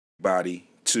Body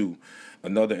to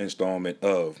another installment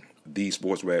of the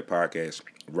Sports Rap Podcast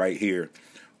right here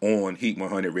on Heat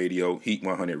 100 Radio,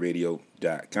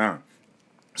 heat100radio.com.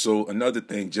 So another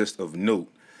thing just of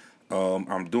note,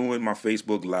 I'm doing my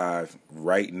Facebook Live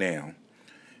right now,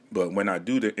 but when I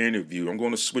do the interview, I'm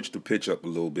going to switch the pitch up a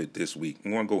little bit this week.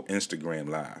 I'm going to go Instagram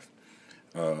Live.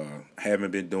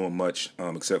 Haven't been doing much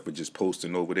except for just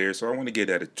posting over there, so I want to give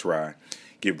that a try,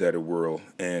 give that a whirl,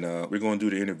 and we're going to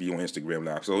do the interview on Instagram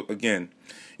Live. So again,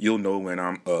 you'll know when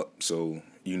I'm up, so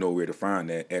you know where to find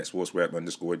that at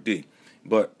sportsrap_D.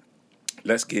 But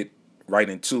let's get right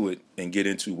into it and get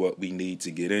into what we need to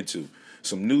get into.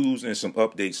 Some news and some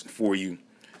updates for you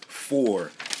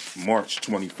for March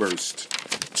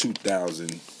 21st,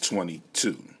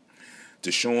 2022.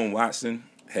 Deshaun Watson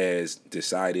has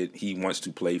decided he wants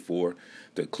to play for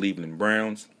the Cleveland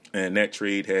Browns, and that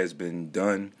trade has been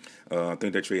done. I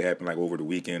think that trade happened like over the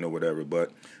weekend or whatever,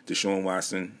 but Deshaun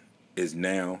Watson is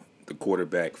now the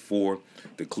quarterback for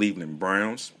the Cleveland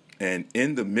Browns. And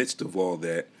in the midst of all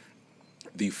that,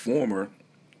 the former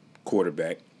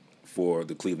quarterback for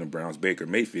the Cleveland Browns, Baker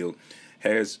Mayfield,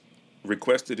 has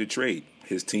requested a trade.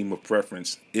 His team of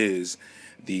preference is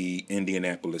the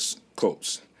Indianapolis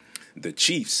Colts. The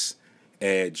Chiefs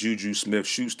add Juju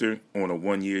Smith-Schuster on a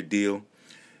one-year deal.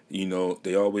 You know,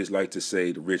 they always like to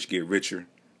say the rich get richer.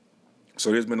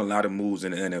 So there's been a lot of moves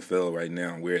in the NFL right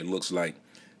now where it looks like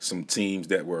some teams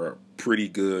that were pretty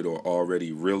good or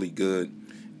already really good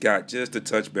got just a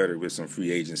touch better with some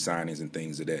free agent signings and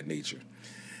things of that nature.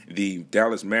 The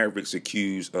Dallas Mavericks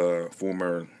accuse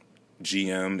former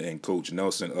GM and Coach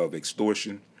Nelson of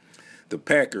extortion. The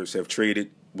Packers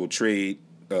will trade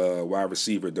wide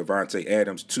receiver Davante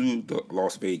Adams to the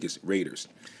Las Vegas Raiders.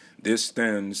 This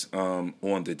stems on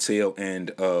the tail end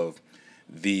of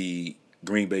the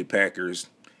Green Bay Packers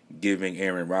giving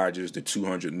Aaron Rodgers the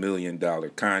 $200 million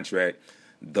contract,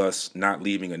 thus not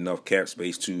leaving enough cap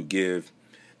space to give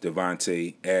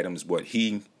Davante Adams what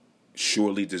he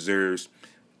surely deserves.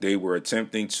 They were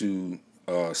attempting to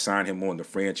sign him on the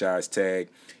franchise tag.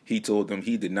 He told them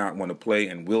he did not want to play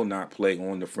and will not play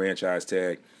on the franchise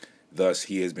tag. Thus,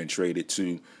 he has been traded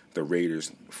to the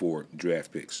Raiders for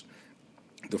draft picks.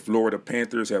 The Florida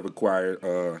Panthers have acquired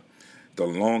the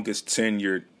longest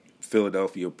tenured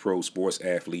Philadelphia pro sports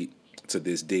athlete to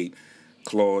this date,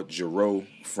 Claude Giroux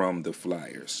from the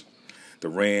Flyers. The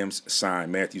Rams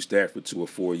signed Matthew Stafford to a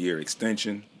 4-year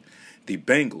extension. The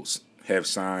Bengals have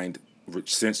signed,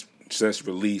 since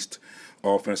released,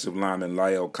 offensive lineman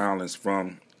Lyle Collins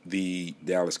from the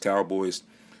Dallas Cowboys,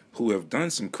 who have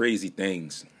done some crazy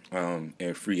things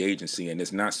in free agency, and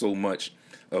it's not so much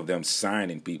of them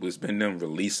signing people, it's been them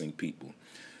releasing people.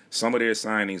 Some of their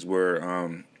signings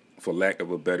were, for lack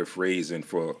of a better phrase and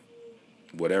for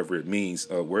whatever it means,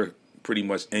 were pretty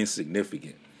much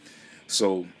insignificant.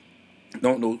 So,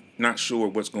 not sure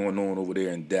what's going on over there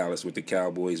in Dallas with the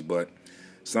Cowboys, but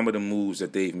some of the moves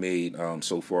that they've made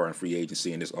so far in free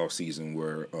agency in this offseason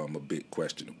were a bit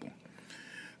questionable.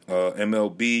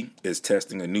 MLB is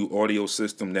testing a new audio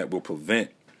system that will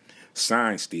prevent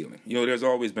sign stealing. You know, there's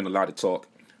always been a lot of talk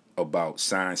about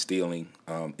sign stealing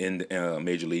in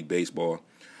Major League Baseball.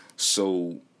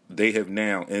 So they have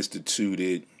now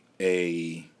instituted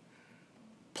a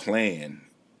plan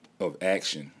of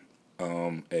action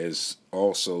as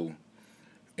also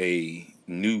a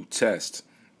new test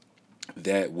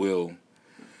that will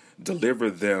deliver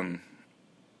them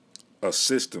a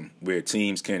system where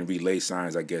teams can relay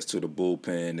signs, I guess, to the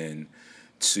bullpen and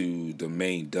to the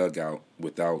main dugout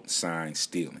without sign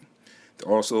stealing.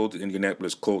 Also, the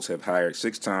Indianapolis Colts have hired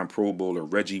 6-time Pro Bowler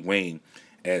Reggie Wayne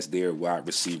as their wide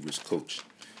receivers coach.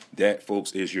 That,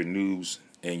 folks, is your news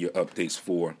and your updates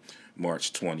for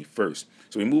March 21st.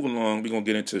 So we move along. We're going to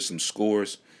get into some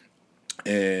scores,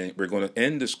 and we're going to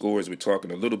end the scores with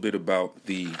talking a little bit about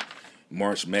the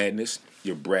March Madness,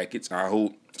 your brackets. I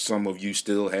hope some of you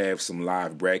still have some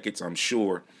live brackets. I'm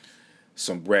sure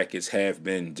some brackets have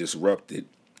been disrupted.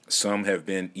 Some have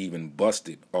been even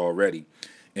busted already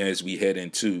as we head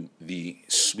into the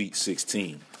Sweet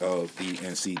 16 of the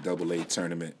NCAA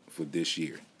tournament for this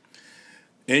year.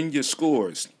 In your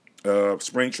scores,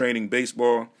 spring training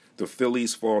baseball, the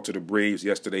Phillies fall to the Braves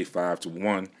yesterday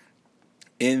 5-1.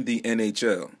 In the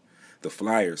NHL, the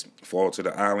Flyers fall to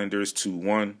the Islanders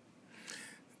 2-1.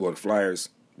 Well, the Flyers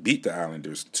beat the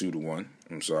Islanders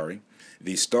 2-1.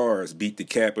 The Stars beat the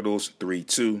Capitals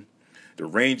 3-2. The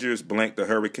Rangers blanked the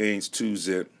Hurricanes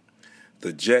 2-0.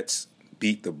 The Jets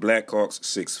beat the Blackhawks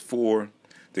 6-4.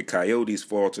 The Coyotes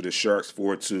fall to the Sharks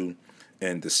 4-2.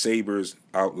 And the Sabres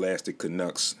outlasted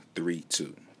Canucks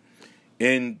 3-2.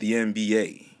 In the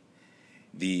NBA,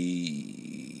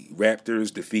 The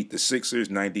Raptors defeat the Sixers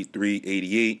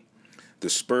 93-88. The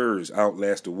Spurs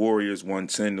outlast the Warriors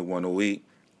 110-108.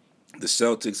 The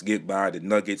Celtics get by the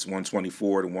Nuggets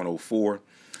 124-104.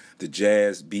 The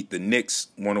Jazz beat the Knicks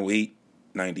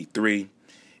 108-93.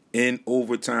 In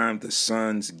overtime, the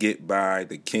Suns get by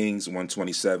the Kings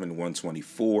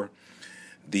 127-124.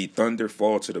 The Thunder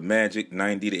fall to the Magic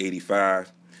 90-85.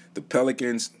 The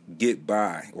Pelicans get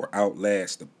by or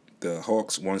outlast the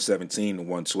Hawks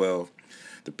 117-112.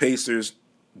 The Pacers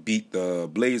beat the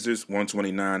Blazers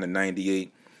 129-98.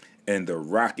 And the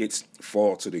Rockets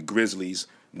fall to the Grizzlies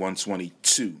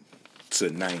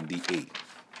 122-98.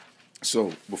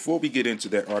 So before we get into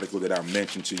that article that I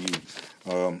mentioned to you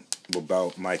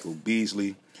about Michael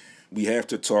Beasley, we have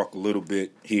to talk a little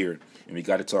bit here, and we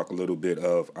got to talk a little bit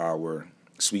of our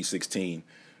Sweet 16,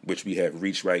 which we have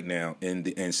reached right now in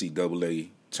the NCAA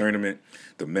tournament,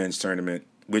 the men's tournament,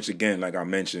 which again, like I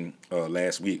mentioned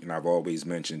last week, and I've always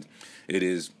mentioned, it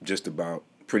is just about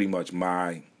pretty much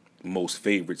my most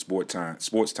favorite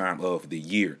sports time of the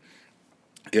year.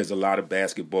 There's a lot of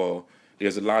basketball.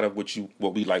 There's a lot of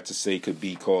what we like to say could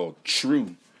be called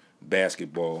true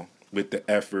basketball, with the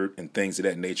effort and things of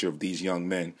that nature of these young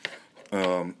men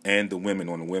and the women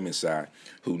on the women's side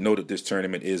who know that this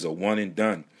tournament is a one and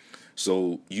done.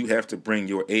 So you have to bring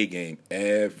your A game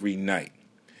every night.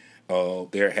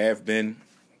 There have been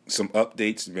some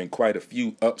updates. There have been quite a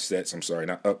few upsets. I'm sorry,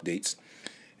 not updates.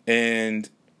 And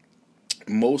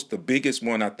the biggest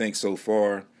one I think so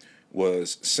far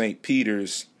was St.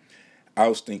 Peter's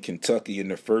ousting Kentucky in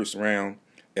the first round,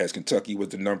 as Kentucky was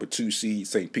the number 2 seed,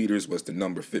 St. Peter's was the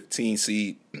number 15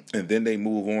 seed, and then they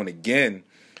move on again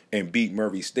and beat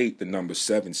Murray State, the number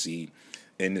 7 seed,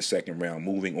 in the second round,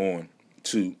 moving on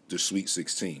to the Sweet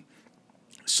 16.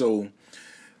 So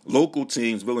local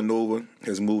teams, Villanova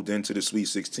has moved into the Sweet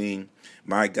 16.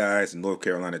 My guys, North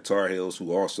Carolina Tar Heels,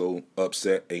 who also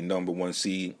upset a number 1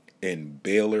 seed in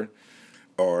Baylor,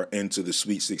 are into the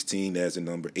Sweet 16 as a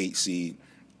number 8 seed.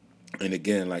 And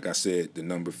again, like I said, the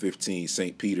number 15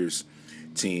 St. Peter's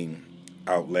team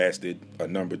outlasted a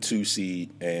number 2 seed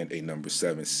and a number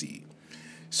 7 seed.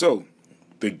 So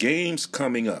the games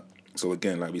coming up. So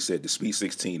again, like we said, the Sweet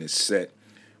 16 is set.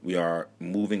 We are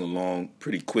moving along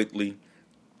pretty quickly.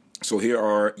 So here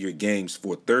are your games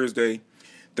for Thursday.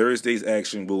 Thursday's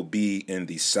action will be in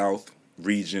the South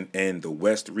region and the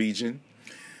West region.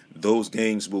 Those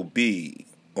games will be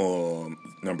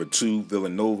number 2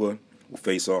 Villanova will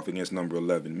face off against number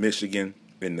 11 Michigan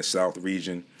in the South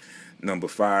region. Number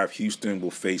 5 Houston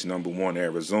will face number 1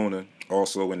 Arizona,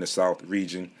 also in the South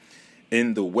region.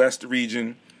 In the West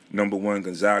region, number 1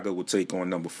 Gonzaga will take on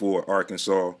number 4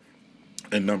 Arkansas,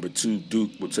 and number 2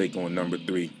 Duke will take on number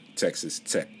 3 Texas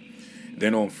Tech.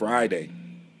 Then on Friday,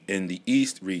 in the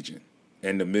East region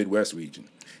and the Midwest region,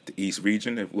 the East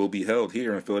region it will be held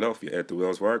here in Philadelphia at the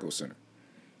Wells Fargo Center.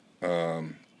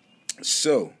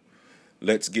 So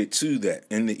let's get to that.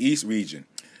 In the East region,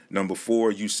 number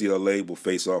 4 UCLA will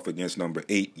face off against number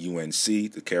 8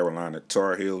 UNC, the Carolina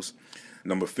Tar Heels.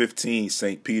 Number 15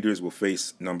 St. Peter's will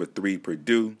face number 3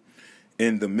 Purdue.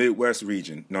 In the Midwest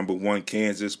region, number 1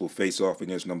 Kansas will face off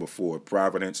against number 4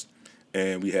 Providence.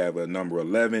 And we have a number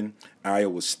 11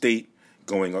 Iowa State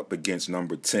going up against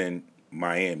number 10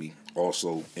 Miami,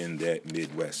 also in that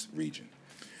Midwest region.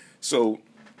 So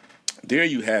there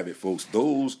you have it, folks.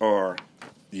 Those are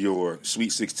your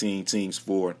Sweet 16 teams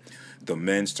for the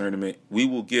men's tournament. I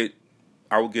will get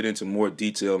into more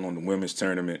detail on the women's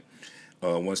tournament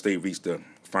once they reach the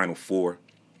Final Four,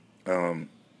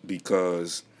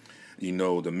 because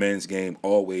the men's game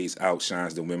always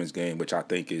outshines the women's game, which I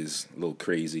think is a little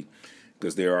crazy,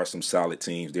 because there are some solid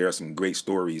teams. There are some great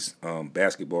stories,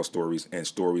 basketball stories, and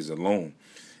stories alone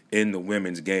in the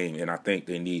women's game, and I think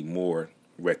they need more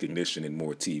recognition and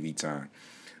more TV time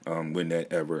when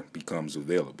that ever becomes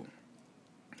available.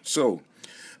 So,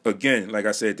 again, like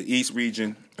I said, the East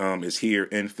region is here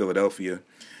in Philadelphia.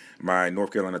 My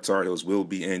North Carolina Tar Heels will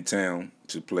be in town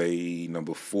to play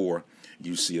number 4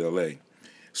 UCLA.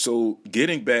 So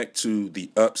getting back to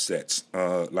the upsets,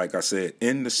 like I said,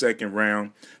 in the second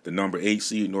round, the number 8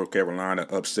 seed North Carolina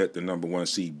upset the number 1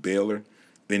 seed Baylor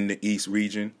in the East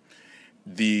region.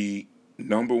 The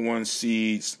number 1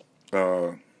 seeds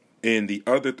in the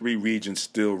other 3 regions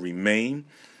still remain.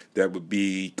 That would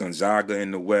be Gonzaga in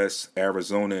the West,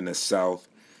 Arizona in the South,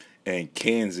 and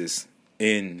Kansas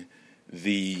in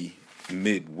the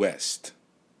Midwest.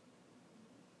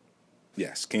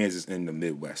 Yes, Kansas in the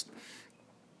Midwest.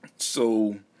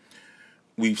 So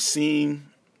we've seen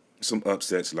some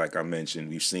upsets, like I mentioned.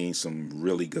 We've seen some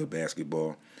really good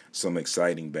basketball, some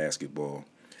exciting basketball.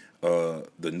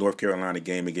 The North Carolina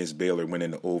game against Baylor went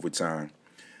into overtime.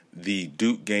 The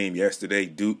Duke game yesterday,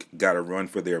 Duke got a run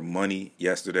for their money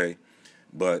yesterday,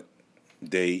 but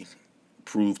they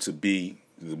proved to be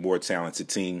the more talented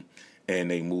team,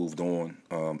 and they moved on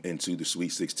into the Sweet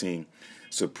 16.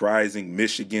 Surprising,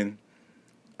 Michigan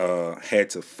had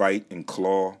to fight and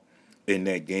claw in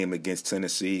that game against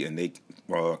Tennessee, and they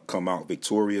come out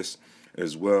victorious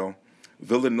as well.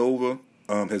 Villanova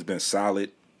has been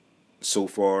solid so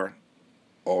far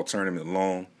all tournament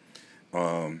long.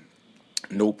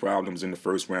 No problems in the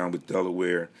first round with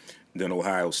Delaware. Then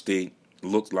Ohio State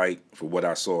looked like, for what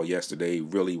I saw yesterday,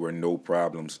 really were no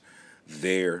problems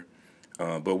there.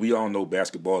 But we all know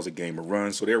basketball is a game of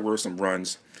runs, so there were some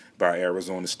runs by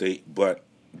Arizona State, but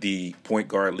the point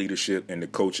guard leadership and the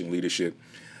coaching leadership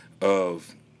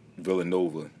of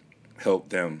Villanova helped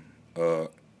them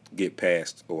get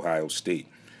past Ohio State.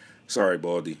 Sorry,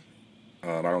 Baldy.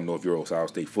 I don't know if you're Ohio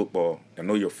State football. I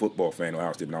know you're a football fan of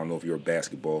Ohio State, but I don't know if you're a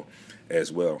basketball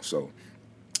as well. So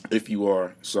if you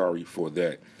are, sorry for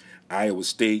that. Iowa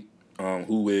State,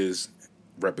 who is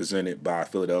represented by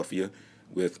Philadelphia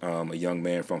with a young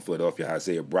man from Philadelphia,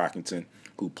 Isaiah Brockington,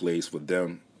 who plays for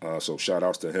them. So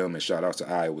shout-outs to him and shout-outs to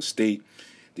Iowa State.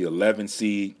 The 11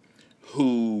 seed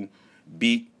who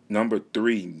beat number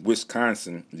 3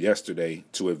 Wisconsin yesterday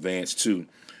to advance to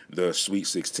the Sweet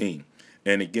 16.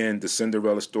 And again, the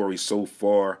Cinderella story so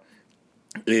far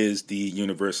is the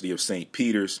University of St.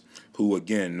 Peter's, who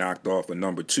again knocked off a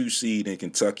number 2 seed in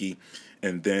Kentucky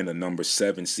and then a number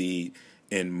 7 seed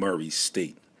in Murray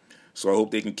State. So I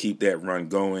hope they can keep that run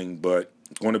going, but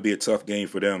it's going to be a tough game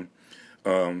for them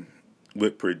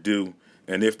with Purdue.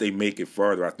 And if they make it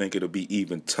farther, I think it'll be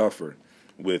even tougher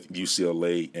with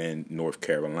UCLA and North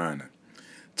Carolina.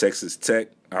 Texas Tech,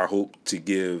 I hope to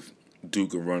give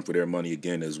Duke a run for their money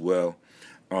again as well.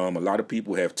 A lot of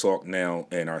people have talked now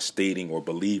and are stating or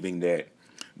believing that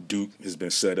Duke has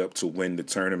been set up to win the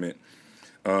tournament.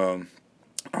 I'm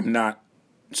not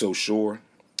so sure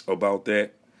about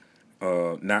that.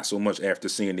 Not so much after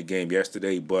seeing the game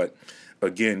yesterday, but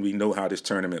again, we know how this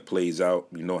tournament plays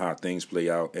out. We know how things play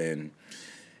out, and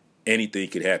anything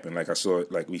could happen.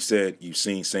 Like we said, you've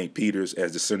seen St. Peter's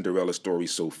as the Cinderella story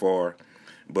so far,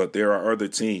 but there are other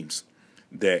teams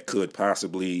that could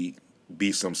possibly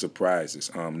be some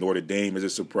surprises. Notre Dame is a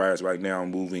surprise right now,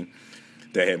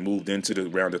 that had moved into the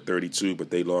round of 32, but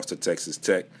they lost to Texas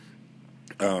Tech.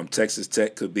 Texas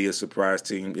Tech could be a surprise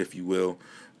team, if you will.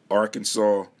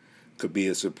 Arkansas could be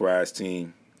a surprise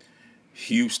team.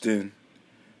 Houston,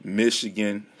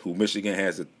 Michigan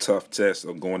has a tough test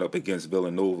of going up against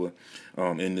Villanova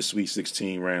in the Sweet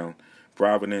 16 round.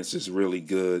 Providence is really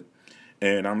good.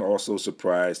 And I'm also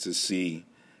surprised to see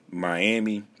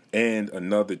Miami and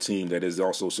another team that is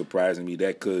also surprising me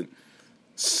that could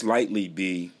slightly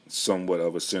be somewhat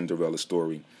of a Cinderella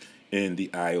story in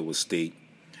the Iowa State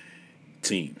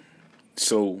team.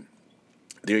 So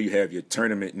there you have your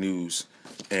tournament news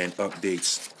and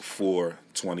updates for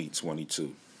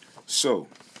 2022. So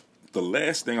the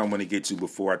last thing I want to get to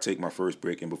before I take my first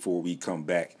break and before we come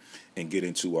back and get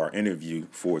into our interview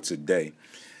for today,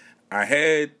 I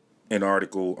had an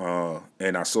article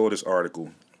and I saw this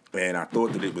article and I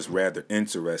thought that it was rather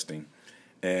interesting,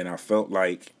 and I felt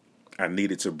like I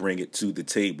needed to bring it to the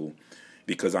table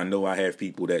because I know I have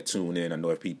people that tune in, I know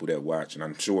I have people that watch, and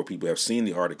I'm sure people have seen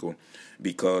the article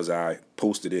because I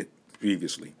posted it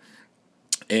previously.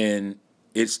 And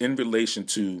it's in relation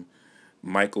to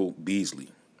Michael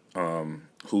Beasley,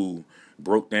 who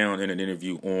broke down in an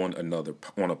interview on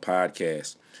a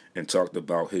podcast and talked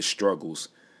about his struggles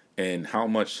and how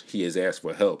much he has asked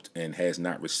for help and has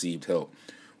not received help,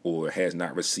 or has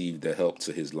not received the help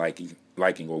to his liking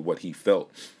or what he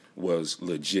felt was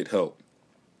legit help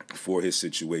for his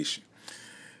situation.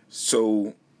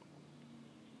 So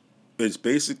it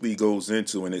basically goes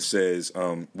into, and it says,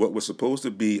 what was supposed to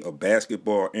be a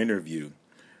basketball interview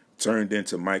turned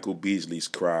into Michael Beasley's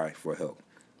cry for help.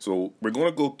 So I'm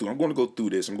going to go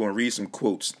through this. I'm going to read some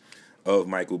quotes of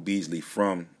Michael Beasley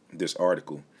from this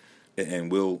article,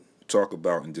 and we'll talk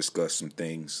about and discuss some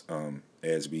things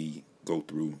as we go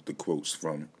through the quotes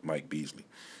from Mike Beasley.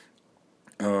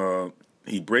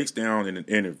 He breaks down in an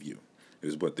interview,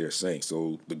 is what they're saying.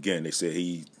 So again, they said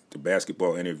the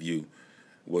basketball interview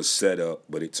was set up,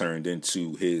 but it turned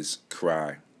into his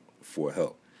cry for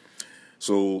help.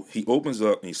 So he opens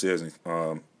up and he says,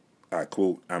 I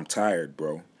quote, "I'm tired,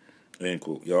 bro," end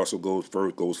quote. He also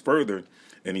goes further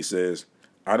and he says,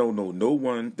 "I don't know no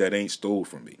one that ain't stole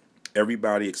from me.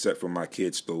 Everybody except for my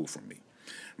kids stole from me.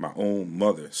 My own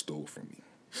mother stole from me."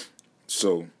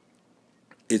 So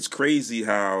it's crazy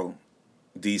how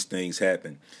these things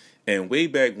happen. And way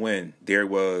back when, there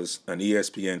was an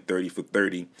ESPN 30 for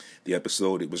 30, the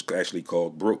episode, it was actually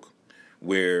called Broke,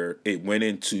 where it went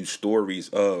into stories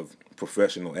of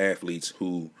professional athletes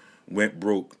who went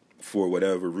broke for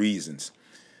whatever reasons.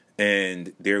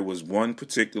 And there was one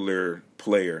particular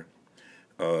player,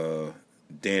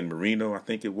 Dan Marino, I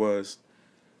think it was,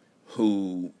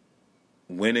 who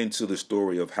went into the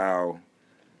story of how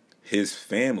his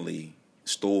family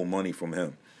stole money from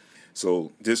him.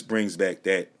 So this brings back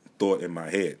that thought in my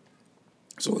head.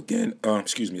 So again,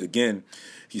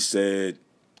 he said,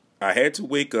 I had to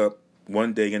wake up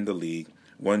one day in the league,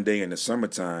 one day in the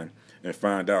summertime, and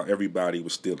find out everybody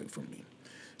was stealing from me.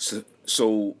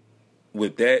 So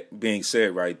with that being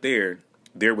said right there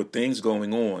were things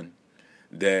going on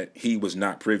that he was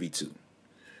not privy to,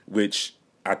 which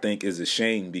I think is a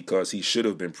shame because he should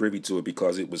have been privy to it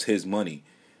because it was his money.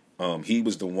 He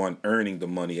was the one earning the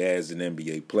money as an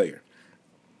NBA player.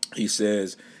 He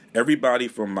says, everybody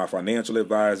from my financial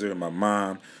advisor and my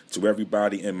mom to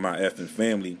everybody in my effing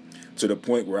family, to the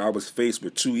point where I was faced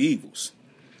with two evils.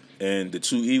 And the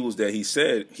two evils that he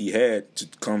said he had to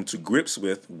come to grips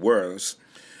with was,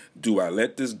 do I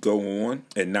let this go on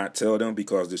and not tell them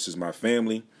because this is my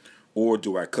family, or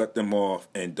do I cut them off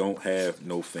and don't have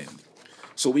no family?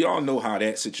 So we all know how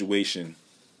that situation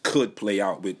could play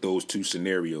out with those two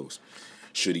scenarios.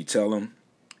 Should he tell them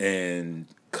and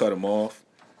cut them off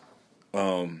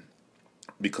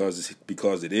because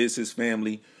it is his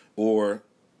family, or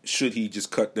should he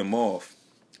just cut them off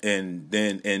and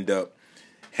then end up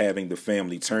having the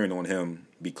family turn on him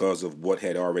because of what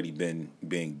had already been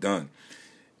being done?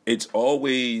 It's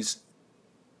always,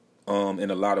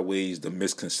 in a lot of ways, the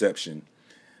misconception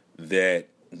that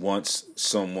once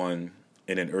someone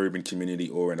in an urban community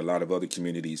or in a lot of other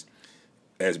communities,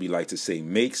 as we like to say,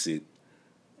 makes it,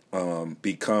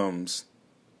 becomes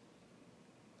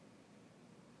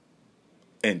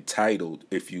entitled,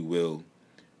 if you will,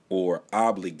 or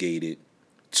obligated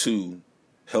to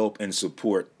help and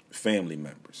support family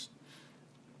members.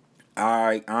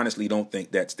 I honestly don't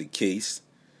think that's the case.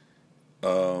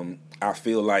 I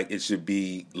feel like it should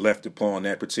be left upon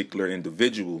that particular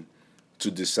individual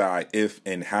to decide if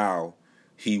and how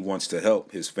he wants to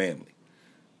help his family,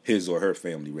 his or her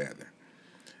family rather.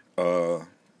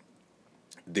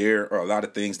 There are a lot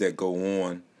of things that go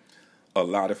on. A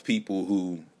lot of people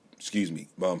who,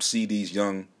 see these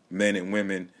young men and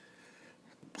women,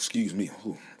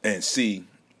 and see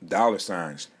dollar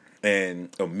signs and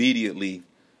immediately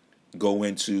go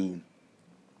into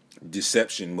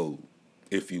deception mode,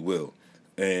 if you will,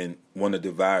 and want to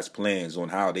devise plans on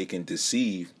how they can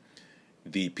deceive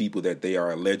the people that they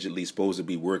are allegedly supposed to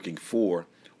be working for,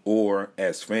 or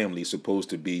as family supposed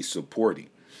to be supporting.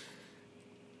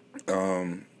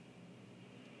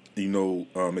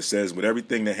 It says with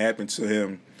everything that happened to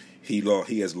him, he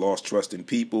has lost trust in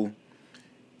people.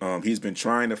 He's been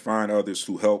trying to find others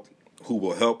who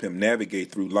will help him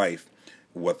navigate through life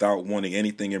without wanting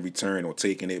anything in return or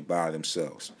taking it by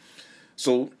themselves.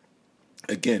 So,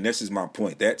 again, this is my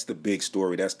point. That's the big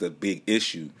story. That's the big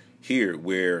issue here,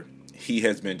 where he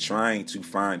has been trying to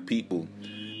find people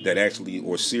that actually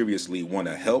or seriously want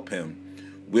to help him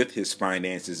with his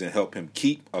finances and help him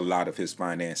keep a lot of his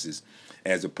finances,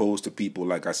 as opposed to people,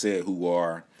 like I said, who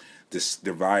are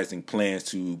devising plans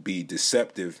to be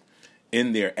deceptive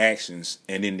in their actions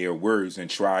and in their words and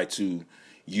try to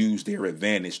use their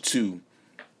advantage to,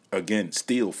 again,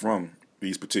 steal from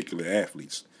these particular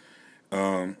athletes.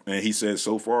 And he says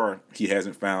so far he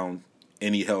hasn't found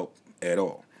any help at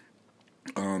all.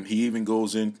 He even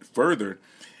goes in further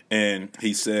and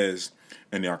he says,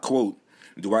 and I quote,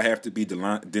 "Do I have to be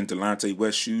Delonte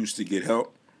West's shoes to get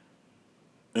help?"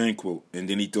 End quote. And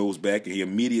then he goes back and he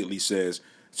immediately says,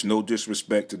 it's no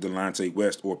disrespect to Delonte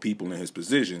West or people in his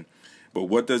position, but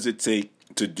what does it take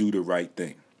to do the right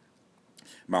thing?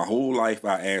 My whole life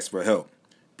I asked for help.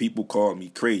 People called me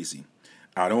crazy.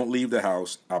 I don't leave the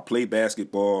house. I play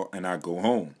basketball and I go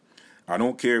home. I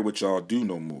don't care what y'all do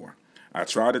no more. I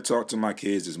try to talk to my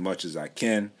kids as much as I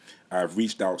can. I've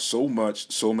reached out so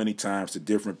many times to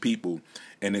different people,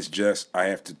 and it's just I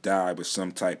have to die with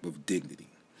some type of dignity.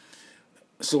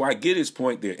 So I get his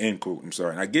point there, end quote,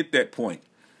 and I get that point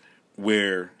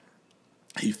where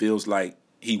he feels like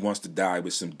he wants to die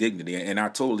with some dignity, and I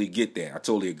totally get that. I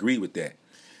totally agree with that.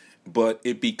 But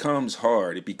it becomes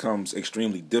hard. It becomes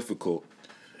extremely difficult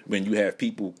when you have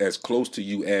people as close to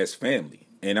you as family.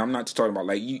 And I'm not just talking about,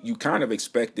 like, you kind of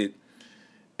expect it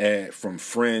from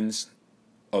friends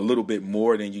a little bit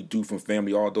more than you do from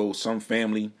family, although some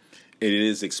family, it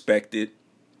is expected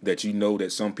that you know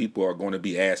that some people are going to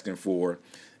be asking for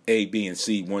A, B, and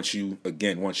C once you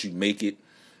make it.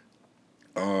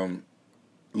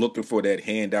 looking for that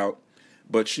handout,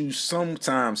 but you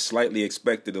sometimes slightly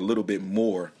expected a little bit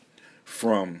more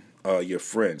from your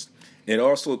friends. It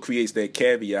also creates that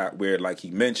caveat where, like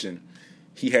he mentioned,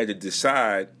 he had to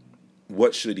decide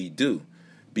what should he do,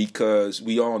 because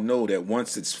we all know that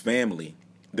once it's family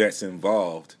that's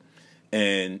involved,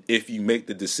 and if you make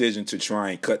the decision to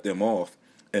try and cut them off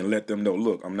and let them know,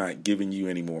 look, I'm not giving you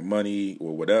any more money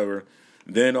or whatever,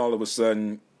 then all of a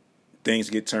sudden things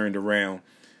get turned around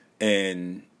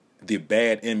and the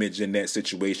bad image in that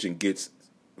situation gets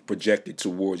projected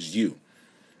towards you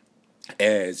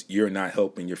as you're not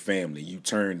helping your family. You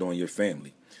turned on your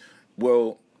family.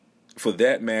 Well, for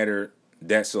that matter,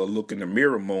 that's a look in the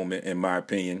mirror moment, in my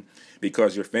opinion,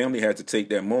 because your family had to take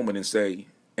that moment and say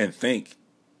and think,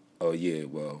 oh, yeah,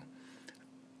 well,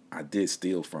 I did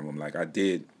steal from him. Like, I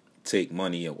did take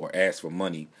money or ask for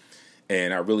money,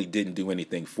 and I really didn't do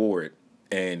anything for it.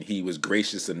 And he was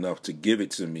gracious enough to give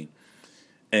it to me.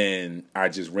 And I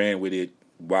just ran with it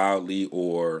wildly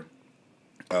or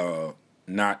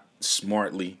not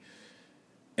smartly.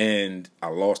 And I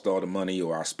lost all the money,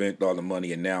 or I spent all the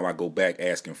money, and now I go back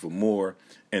asking for more.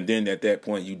 And then at that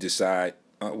point you decide,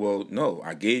 well, no,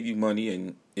 I gave you money,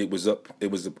 and it was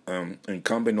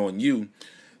incumbent on you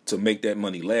to make that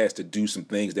money last, to do some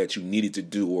things that you needed to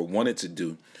do or wanted to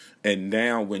do. And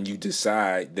now when you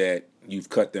decide that you've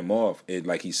cut them off, it,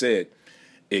 like he said,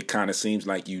 it kind of seems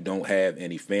like you don't have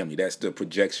any family. That's the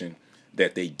projection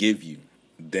that they give you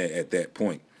at that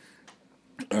point.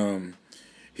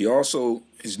 He also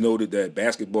has noted that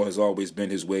basketball has always been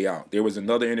his way out. There was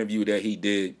another interview that he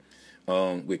did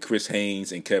with Chris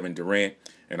Haynes and Kevin Durant,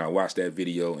 and I watched that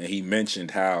video, and he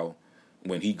mentioned how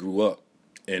when he grew up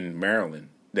in Maryland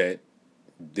that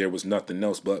there was nothing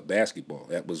else but basketball.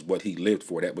 That was what he lived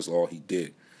for. That was all he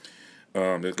did.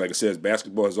 Like I said,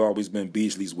 basketball has always been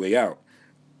Beasley's way out.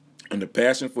 And the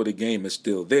passion for the game is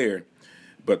still there,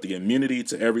 but the immunity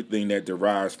to everything that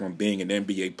derives from being an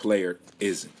NBA player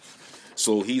isn't.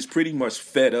 So he's pretty much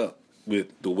fed up with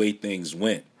the way things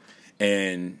went.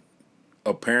 And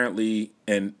apparently,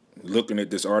 and looking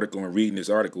at this article and reading this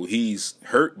article, he's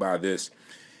hurt by this.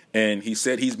 And he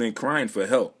said he's been crying for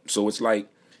help. So it's like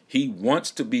he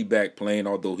wants to be back playing,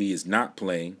 although he is not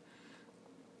playing.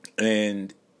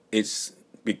 And it's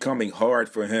becoming hard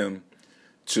for him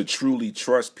to truly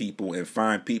trust people and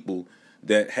find people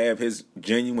that have his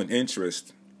genuine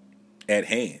interest at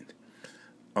hand.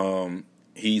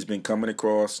 He's been coming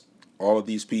across all of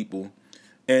these people,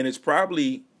 and it's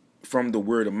probably from the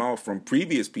word of mouth from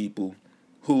previous people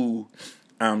who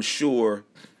I'm sure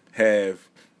have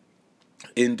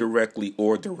indirectly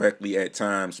or directly at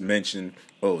times mentioned,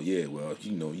 oh yeah, well,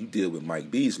 you deal with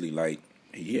Mike Beasley, like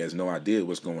he has no idea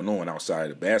what's going on outside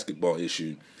of the basketball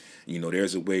issue.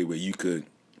 There's a way where you could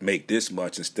make this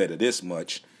much instead of this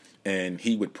much, and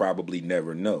he would probably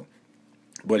never know.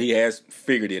 But he has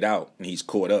figured it out, and he's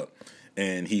caught up,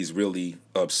 and he's really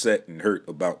upset and hurt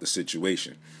about the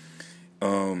situation.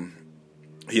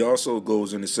 He also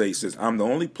goes in to say, he says, I'm the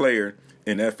only player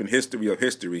in effing history of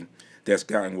history that's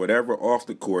gotten whatever off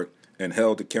the court and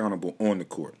held accountable on the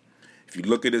court. If you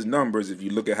look at his numbers, if you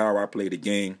look at how I play the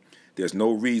game, there's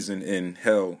no reason in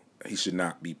hell he should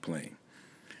not be playing.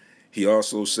 He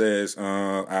also says,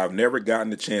 I've never gotten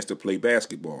the chance to play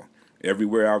basketball.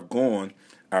 Everywhere I've gone,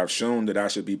 I've shown that I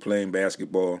should be playing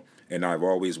basketball, and I've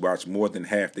always watched more than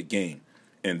half the game.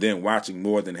 And then watching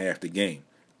more than half the game,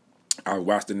 I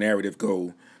watched the narrative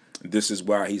go, this is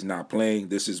why he's not playing,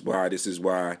 this is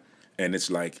why, and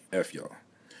it's like, F y'all.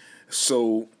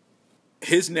 So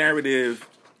his narrative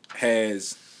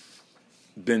has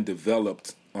been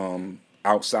developed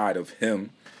outside of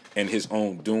him and his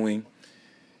own doing.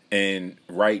 And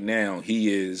right now,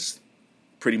 he is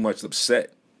pretty much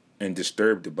upset and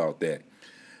disturbed about that.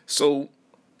 So,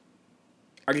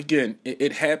 again,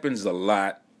 it happens a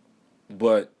lot.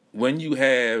 But when you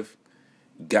have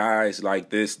guys like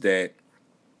this that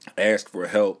ask for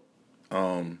help,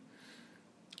 a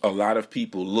lot of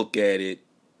people look at it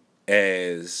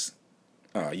as,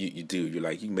 you're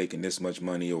like, you making this much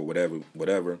money or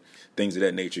whatever, things of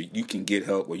that nature. You can get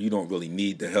help, or you don't really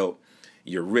need the help.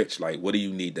 You're rich. Like, what do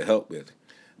you need the help with?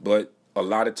 But a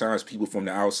lot of times people from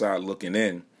the outside looking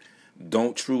in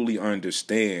don't truly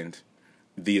understand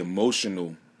the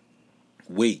emotional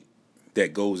weight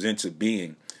that goes into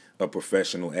being a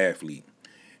professional athlete.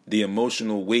 The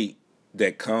emotional weight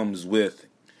that comes with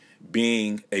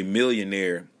being a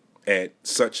millionaire at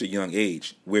such a young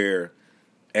age, where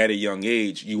at a young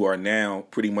age you are now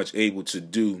pretty much able to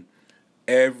do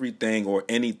everything or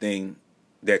anything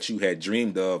that you had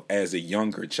dreamed of as a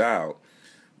younger child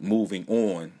moving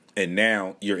on. And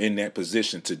now you're in that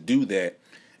position to do that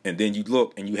And then you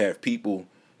look and you have people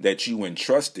that you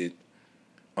entrusted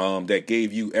that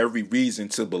gave you every reason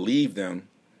to believe them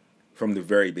from the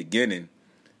very beginning,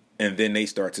 and then they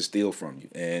start to steal from you.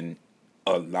 And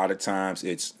a lot of times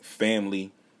it's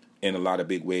family in a lot of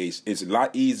big ways. It's a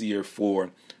lot easier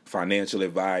for financial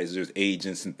advisors,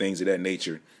 agents, and things of that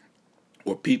nature,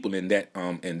 or people in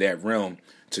that realm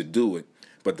to do it.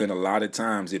 But then a lot of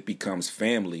times it becomes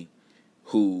family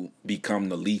who become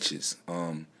the leeches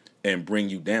and bring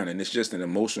you down. And it's just an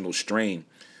emotional strain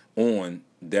on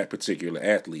that particular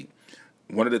athlete.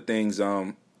 One of the things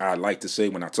I like to say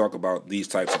when I talk about these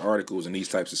types of articles and these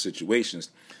types of situations,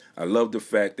 I love the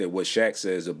fact that what Shaq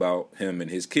says about him and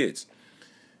his kids.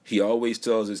 He always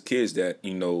tells his kids that,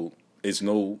 it's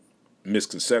no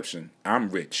misconception. I'm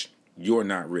rich. You're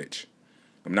not rich.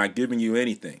 I'm not giving you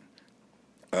anything.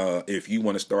 If you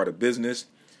want to start a business,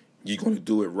 you're going to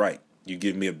do it right. You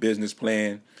give me a business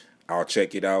plan, I'll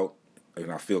check it out,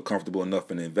 and I feel comfortable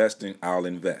enough in investing, I'll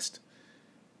invest.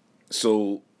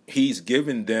 So he's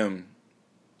given them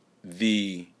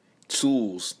the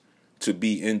tools to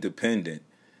be independent,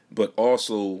 but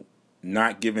also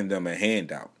not giving them a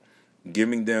handout,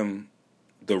 giving them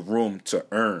the room to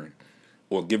earn,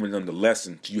 or giving them the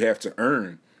lesson. You have to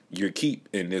earn your keep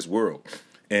in this world.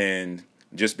 And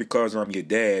just because I'm your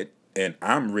dad and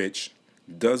I'm rich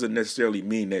doesn't necessarily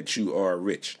mean that you are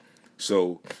rich.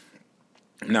 So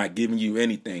I'm not giving you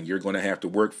anything. You're going to have to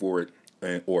work for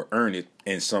it or earn it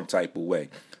in some type of way.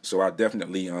 So I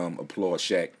definitely applaud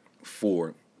Shaq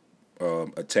for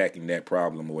attacking that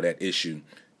problem or that issue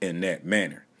in that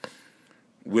manner.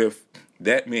 With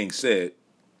that being said,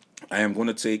 I am going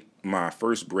to take my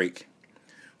first break.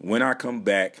 When I come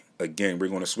back, again, we're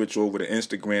going to switch over to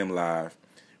Instagram Live.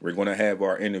 We're going to have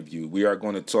our interview. We are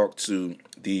going to talk to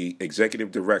the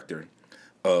executive director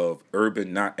of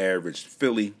Urban Not Average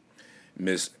Philly,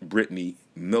 Miss Brittany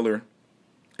Miller.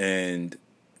 And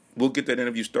we'll get that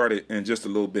interview started in just a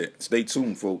little bit. Stay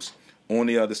tuned, folks. On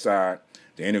the other side,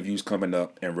 the interview's coming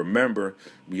up. And remember,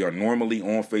 we are normally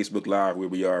on Facebook Live where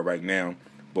we are right now,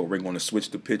 but we're going to switch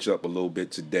the pitch up a little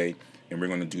bit today, and we're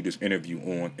going to do this interview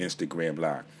on Instagram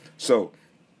Live. So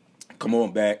come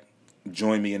on back,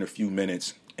 join me in a few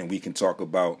minutes, and we can talk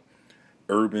about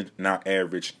Urban Not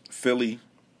Average Philly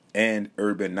and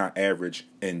Urban Not Average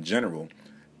in general,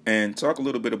 and talk a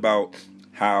little bit about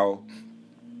how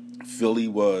Philly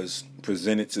was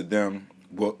presented to them,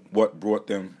 what brought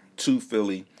them to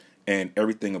Philly, and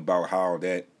everything about how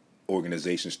that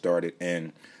organization started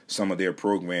and some of their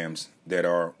programs that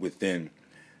are within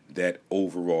that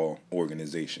overall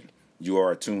organization. You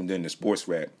are tuned in to Sports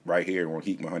Rap right here on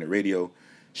Heat 100 Radio.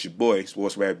 It's your boy,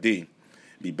 Sports Rap D.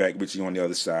 Be back with you on the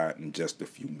other side in just a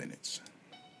few minutes.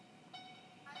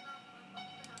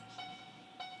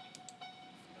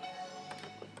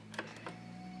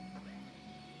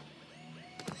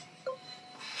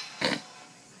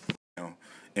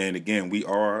 And again, we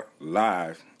are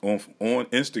live on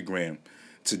Instagram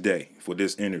today for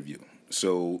this interview.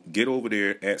 So get over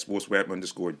there at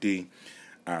sportsrap_D.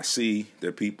 I see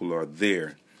that people are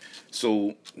there.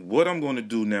 So what I'm going to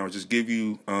do now is just give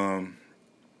you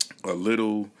a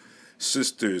little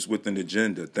Sisters with an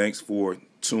Agenda. Thanks for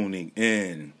tuning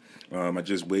in. I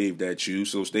just waved at you,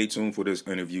 so stay tuned for this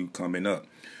interview coming up.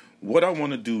 What I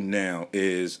want to do now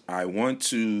is I want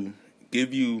to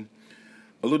give you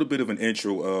a little bit of an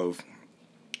intro of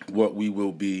what we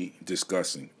will be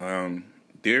discussing.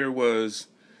 There was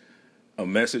a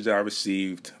message I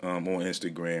received on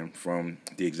Instagram from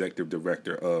the executive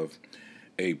director of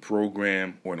a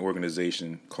program or an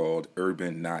organization called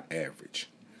Urban Not Average.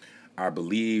 I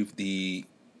believe the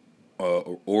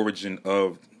origin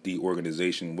of the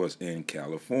organization was in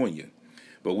California,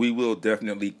 but we will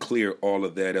definitely clear all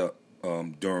of that up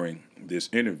during this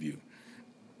interview.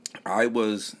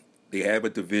 They have a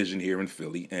division here in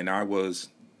Philly, and I was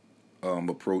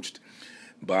approached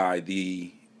by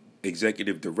the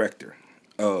executive director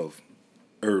of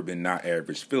Urban Not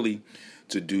Average Philly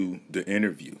to do the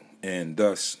interview, and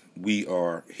thus we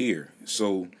are here.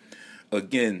 So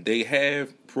again, they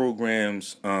have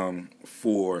programs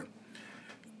for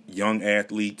young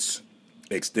athletes,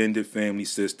 extended family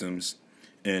systems,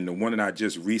 and the one that I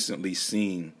just recently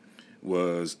seen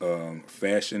was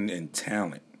fashion and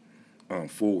talent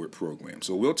forward program.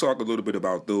 So we'll talk a little bit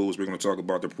about those. We're going to talk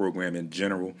about the program in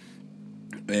general,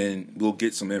 and we'll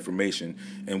get some information,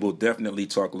 and we'll definitely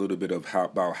talk a little bit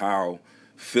about how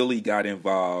Philly got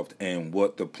involved and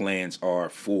what the plans are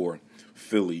for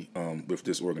Philly with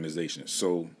this organization.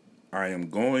 So I am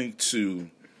going to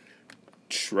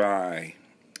try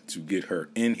to get her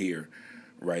in here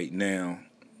right now,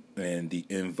 and the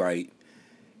invite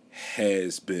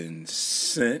has been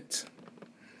sent.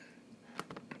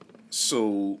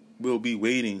 So we'll be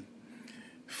waiting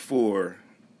for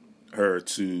her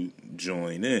to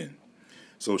join in.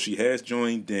 So she has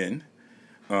joined in.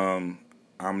 I'm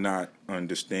not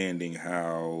understanding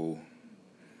how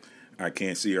I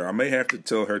can't see her. I may have to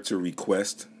tell her to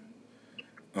request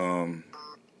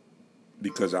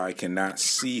because I cannot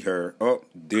see her. Oh,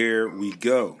 there we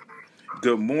go.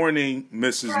 Good morning,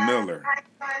 Mrs. Miller. Hi,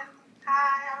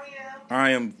 how are you?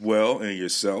 I am well, and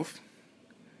yourself?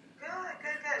 Good.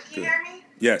 Can you hear me?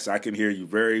 Yes, I can hear you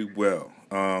very well.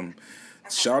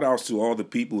 Shout outs to all the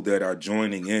people that are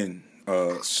joining in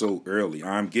so early.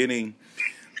 I'm getting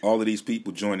all of these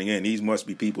people joining in. These must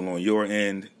be people on your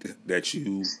end that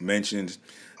you mentioned.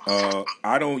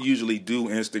 I don't usually do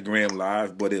Instagram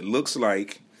Live, but it looks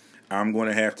like I'm going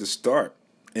to have to start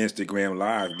Instagram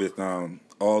Live with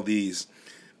all these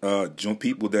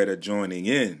people that are joining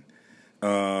in.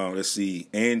 Let's see,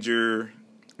 Andrew.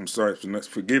 I'm sorry,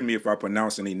 forgive me if I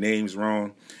pronounce any names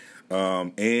wrong.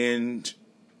 And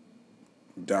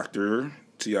Dr.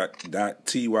 Ty.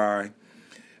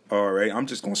 All right, I'm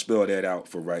just going to spell that out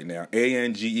for right now.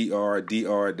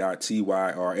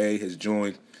 ANGERDR.TYRA has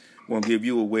joined. I'm going to give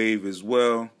you a wave as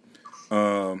well.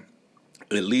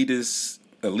 Elitist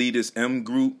M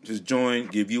Group has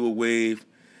joined. Give you a wave.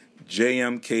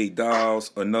 JMK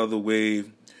Dolls, another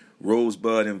wave.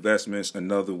 Rosebud Investments,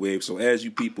 another wave. So as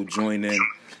you people join in,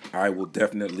 I will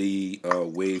definitely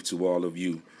wave to all of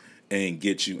you and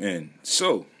get you in.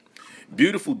 So,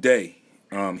 beautiful day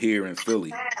here in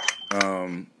Philly.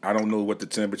 I don't know what the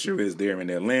temperature is there in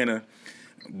Atlanta,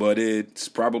 but it's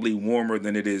probably warmer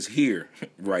than it is here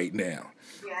right now.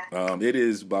 Yeah. It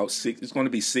is about 6. It's going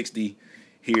to be 60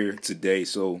 here today,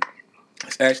 so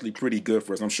it's actually pretty good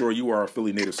for us. I'm sure you are a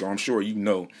Philly native, so I'm sure you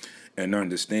know and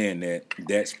understand that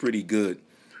that's pretty good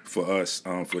for us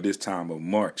for this time of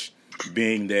March,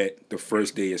 being that the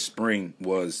first day of spring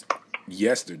was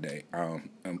yesterday,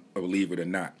 believe it or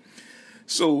not.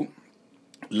 So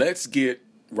let's get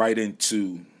right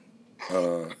into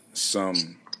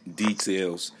some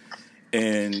details.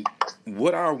 And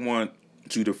what I want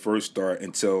you to first start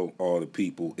and tell all the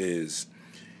people is,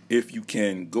 if you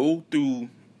can go through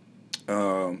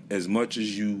as much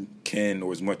as you can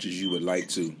or as much as you would like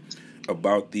to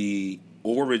about the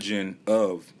origin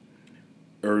of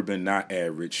Urban Not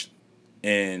Average,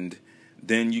 and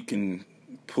then you can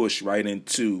push right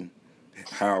into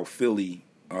how Philly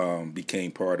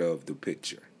became part of the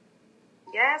picture.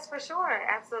 Yes, for sure.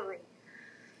 Absolutely.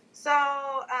 So,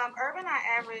 Urban Not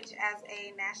Average as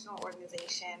a national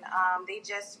organization, they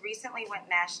just recently went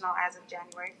national as of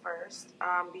January 1st.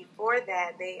 Before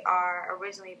that, they are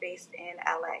originally based in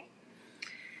LA.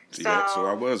 See that? So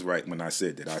I was right when I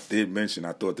said that. I did mention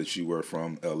I thought that you were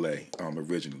from LA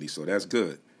originally, so that's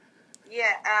good.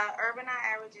 Yeah, Urban Not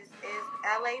Average is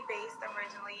LA based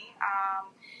originally.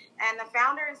 And the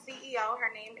founder and CEO, her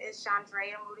name is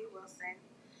Chandrea Moody Wilson.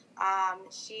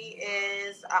 She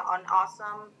is an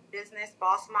awesome business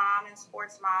boss mom and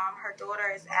sports mom. Her daughter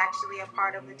is actually a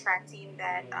part of the track team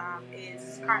that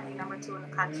is currently number 2 in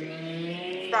the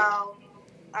country. So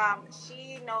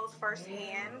she knows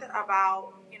firsthand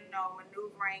about,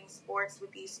 maneuvering sports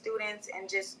with these students and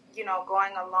just,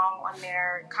 going along on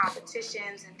their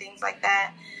competitions and things like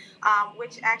that,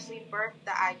 which actually birthed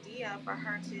the idea for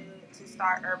her to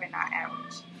start Urban Not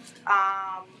Average.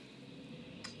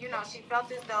 She felt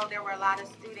as though there were a lot of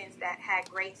students that had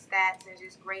great stats and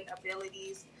just great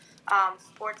abilities,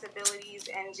 sports abilities,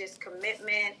 and just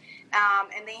commitment.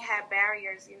 And they had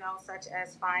barriers, such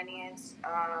as finance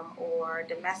or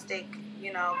domestic,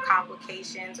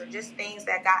 complications or just things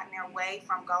that got in their way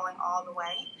from going all the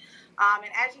way.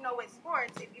 And as you know, with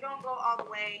sports, if you don't go all the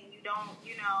way and you don't,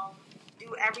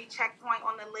 do every checkpoint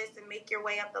on the list and make your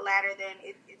way up the ladder, then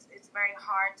it's very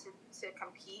hard to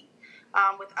compete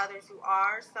with others who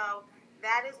are. So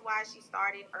that is why she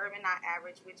started Urban Not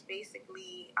Average, which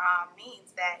basically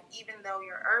means that even though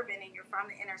you're urban and you're from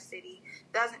the inner city,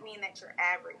 doesn't mean that you're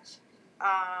average.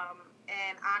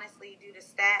 And honestly, due to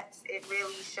stats, it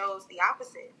really shows the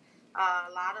opposite. A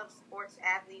lot of sports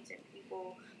athletes and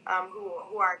people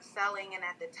who are excelling and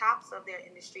at the tops of their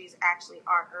industries actually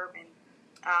are urban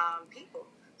people.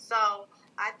 So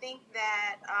I think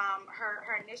that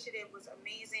her initiative was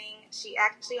amazing. She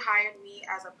actually hired me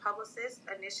as a publicist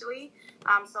initially.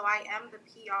 So I am the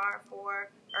PR for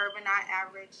Urban Not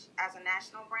Average as a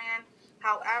national brand.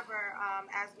 However,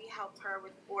 as we helped her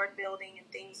with board building and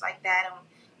things like that,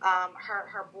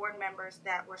 her board members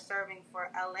that were serving for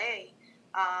LA,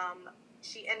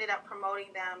 she ended up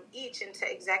promoting them each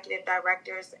into executive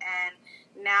directors, and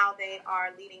now they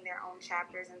are leading their own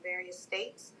chapters in various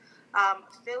states.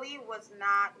 Philly was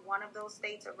not one of those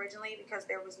states originally because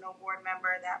there was no board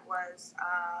member that was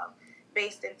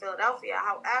based in Philadelphia.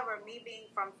 However, me being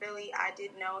from Philly, I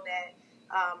did know that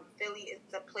Philly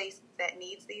is a place that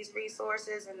needs these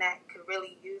resources and that could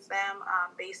really use them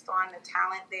based on the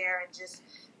talent there and just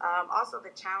also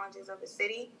the challenges of the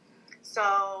city.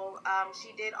 So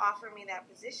she did offer me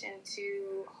that position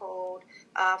to hold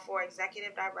for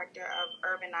executive director of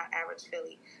Urban Not Average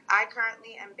Philly. I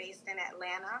currently am based in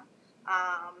Atlanta.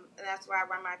 That's where I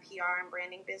run my PR and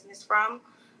branding business from.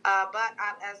 But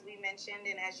as we mentioned,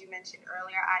 and as you mentioned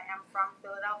earlier, I am from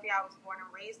Philadelphia. I was born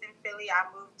and raised in Philly. I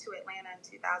moved to Atlanta in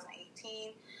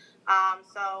 2018.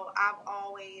 So I've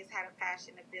always had a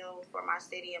passion to build for my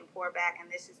city and pour back,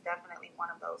 and this is definitely one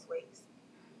of those ways.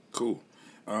 Cool.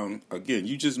 Again,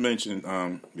 you just mentioned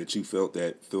that you felt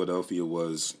that Philadelphia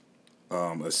was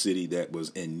a city that was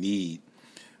in need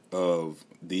of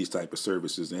these type of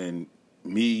services, and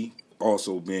me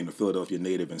also being a Philadelphia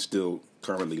native and still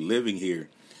currently living here,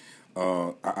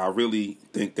 I really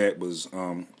think that was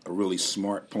a really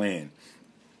smart plan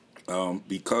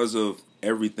because of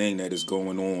everything that is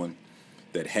going on,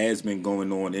 that has been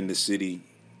going on in the city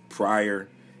prior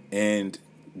and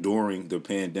during the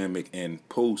pandemic and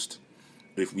post,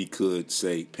 if we could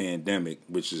say pandemic,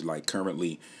 which is like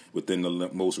currently within the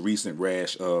most recent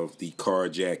rash of the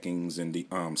carjackings and the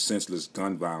senseless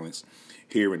gun violence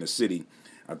here in the city.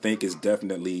 I think is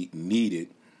definitely needed.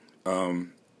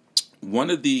 One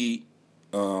of the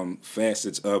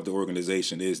facets of the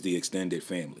organization is the extended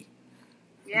family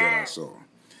that I saw.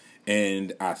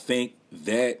 And I think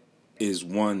that is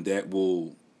one that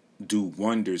will do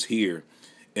wonders here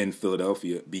in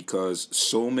Philadelphia because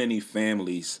so many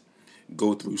families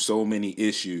go through so many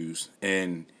issues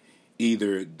and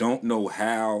either don't know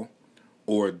how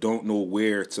or don't know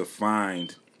where to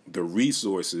find the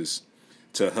resources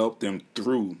to help them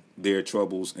through their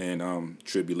troubles and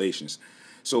tribulations.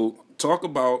 So talk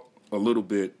about a little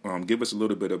bit, give us a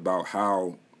little bit about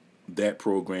how that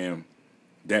program,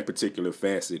 that particular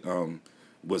facet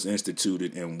was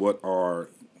instituted and what are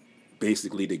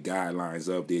basically the guidelines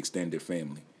of the extended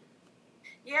family.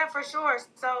 Yeah, for sure.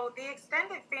 So the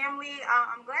extended family,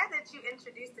 I'm glad that you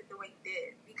introduced it the way you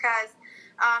did because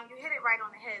you hit it right on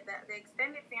the head. The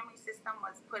extended family system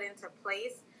was put into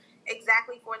place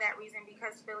exactly for that reason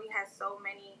because Philly has so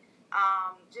many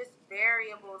just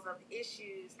variables of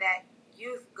issues that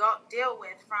youth deal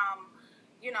with, from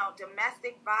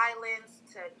domestic violence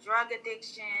to drug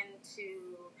addiction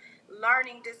to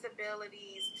learning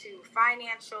disabilities to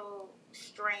financial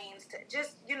strains to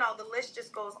just the list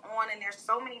just goes on, and there's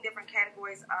so many different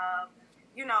categories of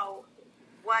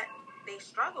what they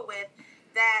struggle with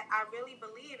that I really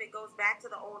believe it goes back to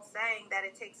the old saying that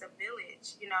it takes a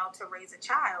village, to raise a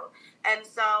child. And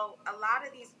so a lot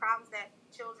of these problems that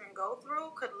children go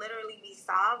through could literally be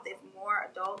solved if more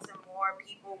adults and more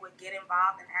people would get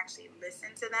involved and actually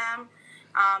listen to them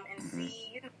and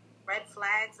see red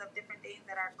flags of different things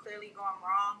that are clearly going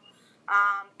wrong.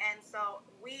 And so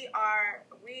we are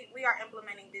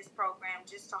implementing this program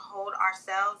just to hold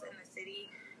ourselves in the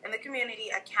city and the community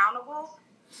accountable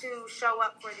to show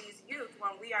up for these youth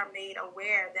when we are made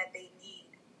aware that they need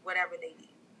whatever they need.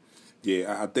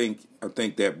 Yeah, I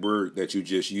think that word that you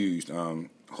just used,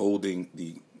 holding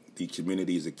the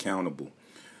communities accountable.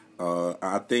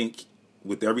 I think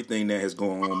with everything that has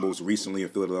gone on most recently in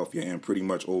Philadelphia and pretty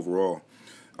much overall.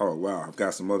 Oh wow, I've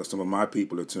got some of my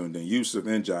people are tuned in. Yusuf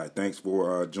Njai, thanks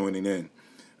for joining in.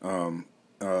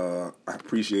 I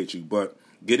appreciate you. But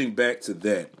getting back to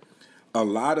that, a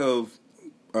lot of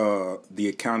the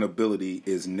accountability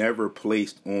is never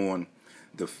placed on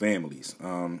the families.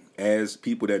 As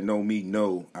people that know me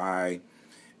know, I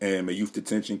am a youth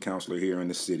detention counselor here in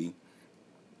the city.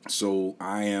 So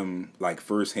I am like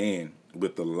firsthand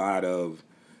with a lot of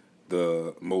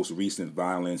the most recent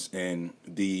violence and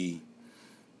the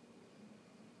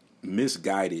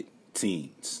misguided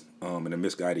teens and the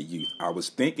misguided youth. I was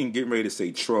getting ready to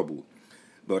say trouble,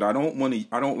 but I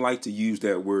don't like to use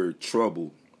that word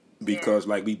trouble because,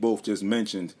 like we both just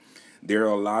mentioned, there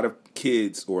are a lot of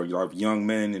kids or a lot of young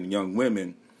men and young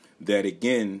women that,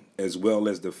 again, as well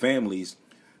as the families,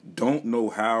 don't know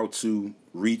how to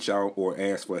reach out or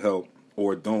ask for help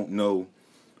or don't know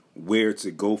where to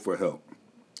go for help.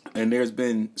 And there's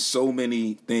been so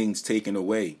many things taken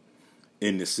away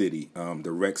in the city,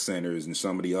 the rec centers and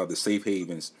some of the other safe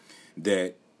havens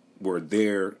that were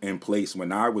there in place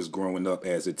when I was growing up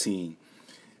as a teen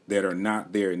that are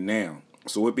not there now.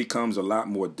 So it becomes a lot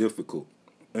more difficult.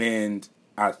 And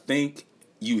I think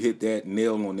you hit that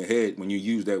nail on the head when you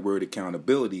use that word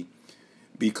accountability,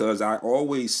 because I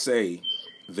always say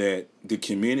that the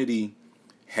community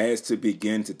has to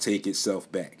begin to take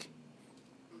itself back.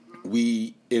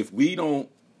 If we don't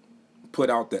put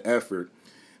out the effort,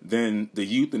 then the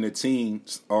youth and the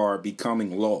teens are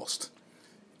becoming lost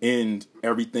in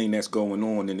everything that's going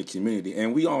on in the community.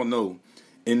 And we all know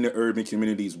in the urban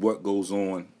communities what goes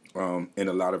on in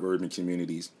a lot of urban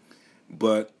communities.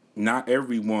 But not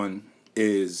everyone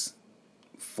is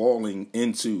falling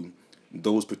into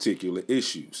those particular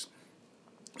issues.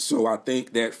 So I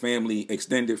think that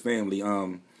extended family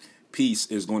piece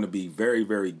is going to be very,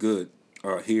 very good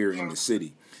here in the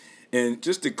city. And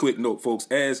just a quick note, folks,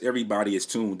 as everybody is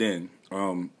tuned in,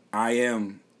 I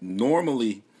am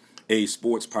normally a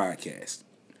sports podcast,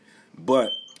 but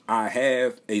I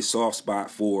have a soft spot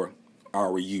for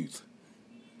our youth.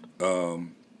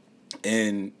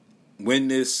 And when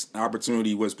this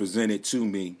opportunity was presented to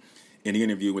me in the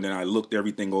interview, and then I looked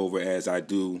everything over as I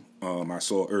do, I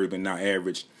saw Urban Not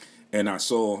Average, and I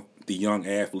saw the young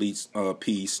athletes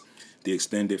piece, the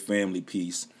extended family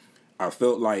piece. I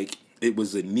felt like it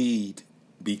was a need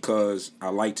because I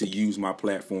like to use my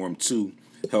platform to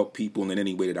help people in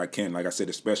any way that I can. Like I said,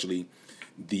 especially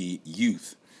the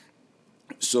youth.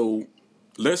 So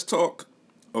let's talk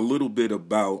a little bit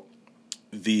about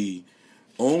the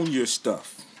Own Your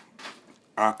Stuff.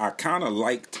 I kind of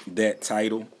liked that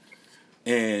title,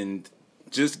 and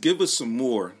just give us some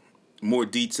more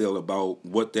detail about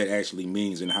what that actually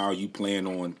means and how you plan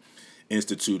on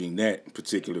instituting that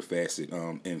particular facet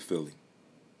in Philly.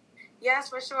 Yes,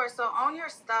 for sure. So Own Your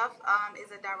Stuff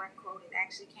is a direct quote. It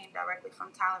actually came directly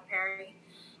from Tyler Perry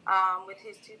with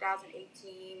his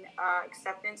 2018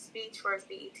 acceptance speech for his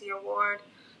BET Award.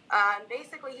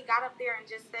 Basically, he got up there and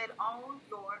just said, own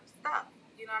your stuff.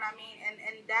 You know what I mean?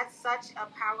 And that's such a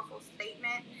powerful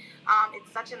statement.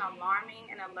 It's such an alarming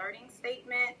and alerting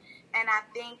statement. And I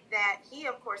think that he,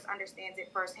 of course, understands it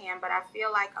firsthand. But I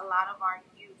feel like a lot of our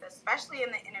youth, especially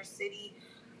in the inner city,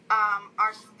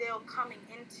 are still coming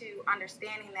into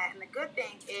understanding that. And the good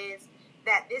thing is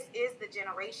that this is the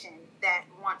generation that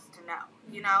wants to know.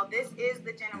 You know, this is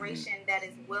the generation that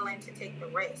is willing to take the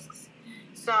risks.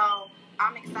 So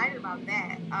I'm excited about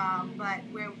that. But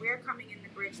where we're coming in to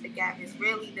bridge the gap is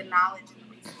really the knowledge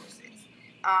and the resources.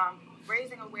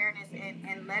 Raising awareness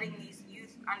and letting these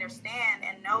youth understand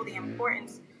and know the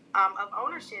importance of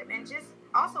ownership, and just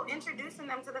also introducing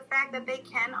them to the fact that they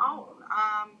can own.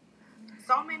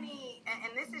 So many,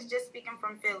 and this is just speaking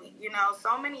from Philly, you know,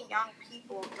 so many young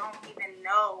people don't even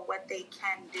know what they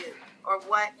can do or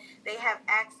what they have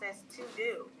access to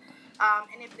do.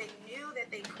 And if they knew that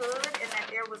they could and that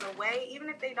there was a way, even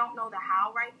if they don't know the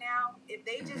how right now, if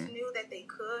they just knew that they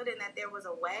could and that there was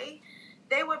a way,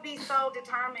 they would be so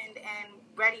determined and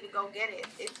ready to go get it.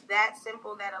 It's that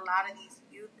simple that a lot of these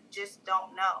youth just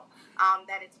don't know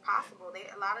that it's possible.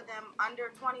 A lot of them under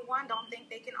 21 don't think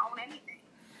they can own anything.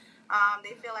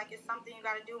 They feel like it's something you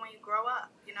got to do when you grow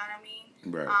up. You know what I mean?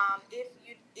 Right.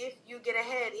 If you get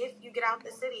ahead, if you get out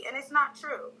the city, and it's not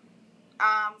true.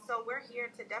 So we're here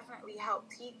to definitely help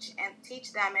teach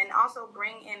them, and also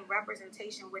bring in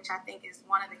representation, which I think is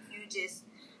one of the hugest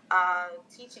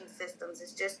teaching systems.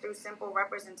 It's just through simple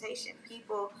representation.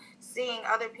 People seeing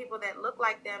other people that look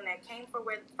like them, that came from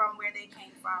where they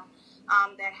came from,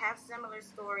 that have similar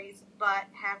stories but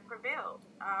have prevailed.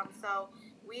 So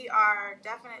we are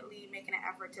definitely making an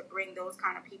effort to bring those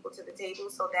kind of people to the table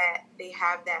so that they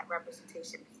have that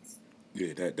representation piece.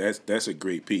 Yeah, that's a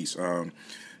great piece.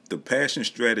 The Passion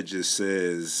Strategist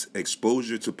says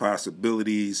exposure to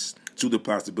the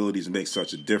possibilities makes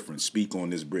such a difference. Speak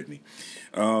on this, Brittany.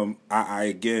 I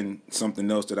again,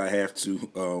 something else that I have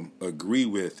to agree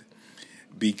with,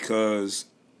 because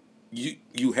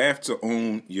you have to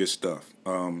own your stuff.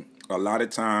 A lot of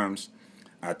times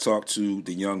I talk to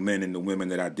the young men and the women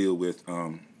that I deal with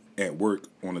at work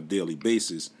on a daily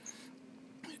basis,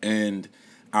 and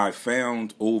I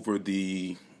found over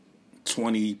the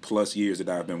 20 plus years that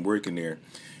I've been working there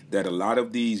that a lot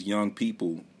of these young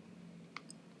people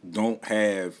don't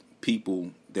have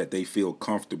people that they feel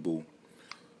comfortable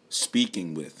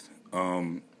speaking with.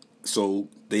 So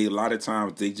a lot of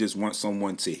times they just want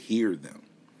someone to hear them.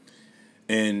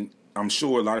 And I'm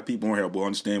sure a lot of people on here will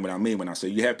understand what I mean when I say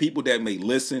you have people that may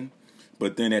listen,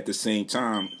 but then at the same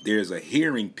time, there's a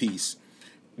hearing piece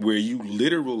where you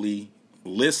literally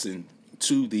listen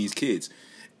to these kids.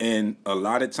 And a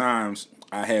lot of times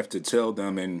I have to tell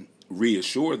them and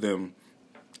reassure them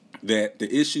that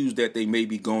the issues that they may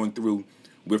be going through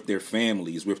with their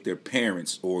families, with their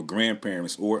parents or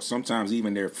grandparents, or sometimes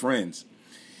even their friends,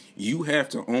 you have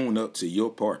to own up to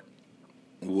your part.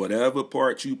 Whatever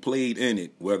part you played in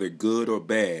it, whether good or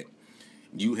bad,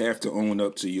 you have to own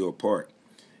up to your part.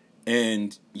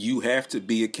 And you have to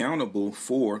be accountable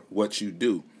for what you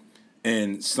do.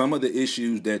 And some of the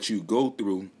issues that you go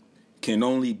through can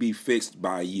only be fixed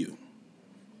by you.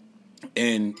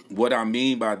 And what I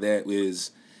mean by that is,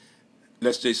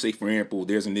 let's just say, for example,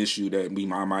 there's an issue that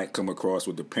I might come across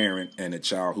with the parent and the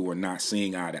child who are not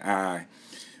seeing eye to eye.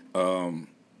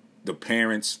 The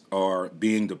parents are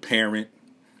being the parent,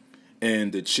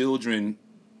 and the children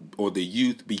or the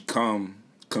youth become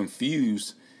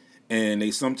confused, and they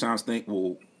sometimes think,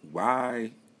 well,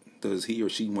 why does he or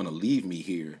she want to leave me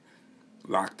here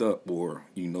locked up or,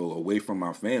 away from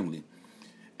my family?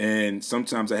 And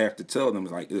sometimes I have to tell them,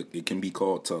 like, look, it can be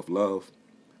called tough love. I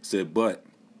said, but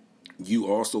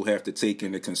you also have to take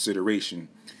into consideration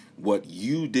what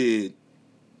you did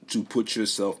to put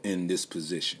yourself in this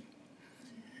position.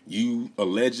 You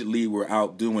allegedly were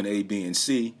out doing A, B, and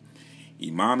C.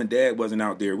 Your mom and dad wasn't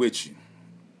out there with you.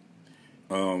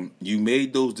 You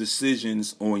made those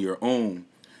decisions on your own,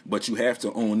 but you have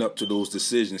to own up to those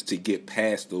decisions to get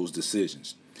past those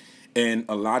decisions. And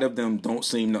a lot of them don't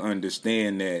seem to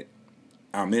understand that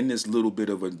I'm in this little bit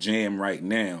of a jam right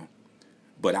now,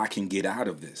 but I can get out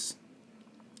of this.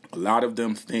 A lot of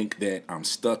them think that I'm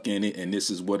stuck in it and this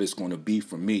is what it's going to be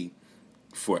for me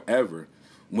forever,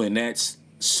 when that's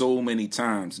so many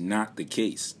times not the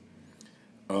case.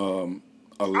 A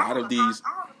lot of these...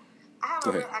 I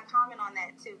have a comment on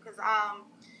that too, because I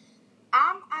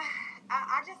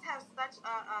just have such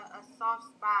a soft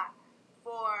spot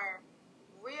for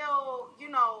real,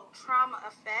 trauma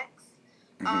effects,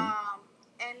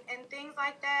 and things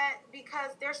like that,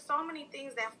 because there's so many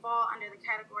things that fall under the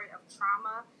category of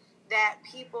trauma that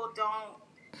people don't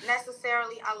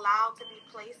necessarily allow to be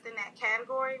placed in that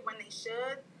category when they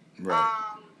should.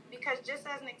 Right. Because just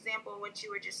as an example, what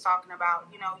you were just talking about,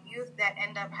 youth that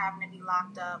end up having to be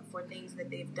locked up for things that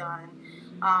they've done,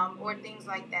 or things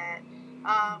like that.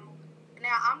 Now,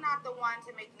 I'm not the one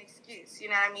to make an excuse, you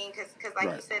know what I mean? Because like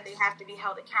right. You said, they have to be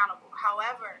held accountable.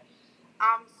 However,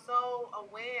 I'm so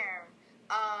aware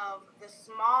of the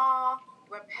small,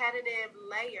 repetitive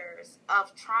layers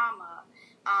of trauma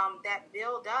that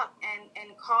build up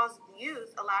and cause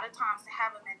youth a lot of times to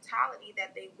have a mentality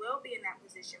that they will be in that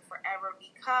position forever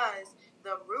because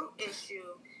the root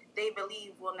issue they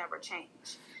believe will never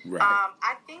change. Right.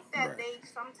 I think that right. They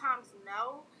sometimes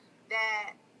know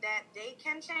that they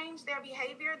can change their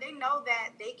behavior. They know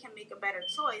that they can make a better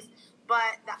choice,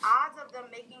 but the odds of them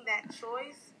making that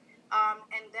choice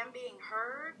and them being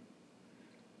heard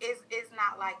is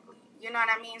not likely. You know what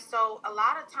I mean? So a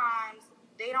lot of times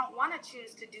they don't want to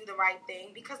choose to do the right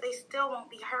thing because they still won't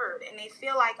be heard. And they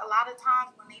feel like a lot of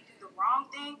times when they do the wrong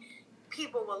thing,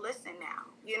 people will listen now,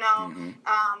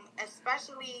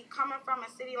 especially coming from a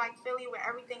city like Philly where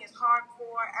everything is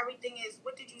hardcore. Everything is,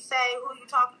 what did you say? Who you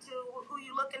talking to? Who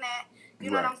you looking at? You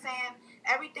know what I'm saying?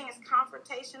 Everything is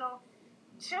confrontational.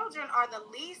 Children are the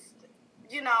least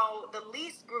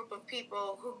group of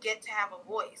people who get to have a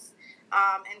voice.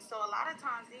 And so a lot of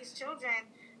times these children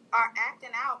are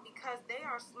acting out because they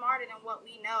are smarter than what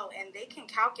we know, and they can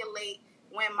calculate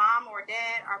when mom or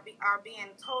dad are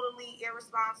being totally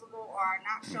irresponsible or are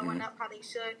not showing up how they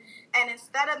should. And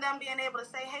instead of them being able to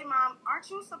say, hey, mom, aren't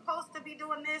you supposed to be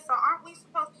doing this, or aren't we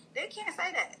supposed, they can't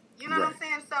say that. You know what I'm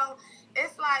saying? So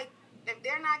it's like, if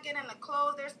they're not getting the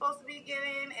clothes they're supposed to be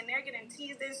getting, and they're getting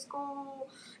teased in school,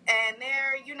 and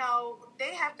they're,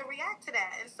 they have to react to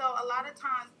that. And so a lot of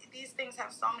times these things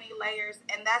have so many layers,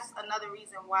 and that's another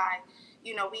reason why,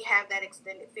 we have that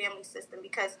extended family system,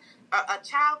 because a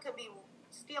child could be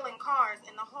stealing cars,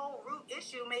 and the whole root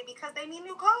issue may be because they need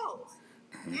new clothes.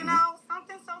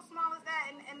 Something so small as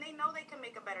that, and they know they can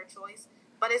make a better choice.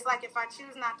 But it's like, if I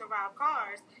choose not to rob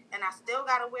cars, and I still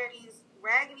got to wear these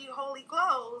raggedy, holy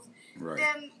clothes, right,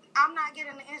 then I'm not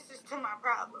getting the answers to my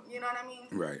problem. You know what I mean?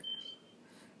 Right.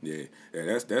 Yeah,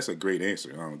 that's a great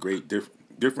answer. Great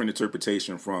different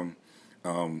interpretation from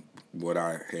what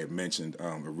I had mentioned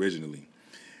originally.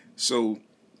 So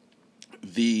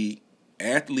the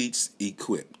athletes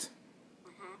equipped.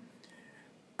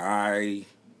 I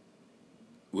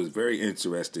was very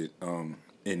interested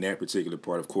in that particular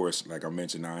part. Of course, like I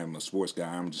mentioned, I am a sports guy.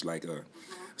 I'm just like a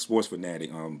sports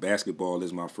fanatic. Basketball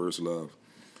is my first love.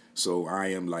 So I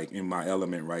am like in my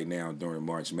element right now during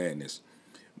March Madness.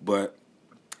 But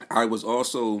I was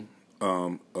also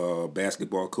a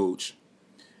basketball coach,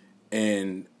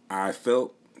 and I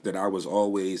felt that I was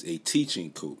always a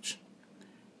teaching coach,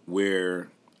 where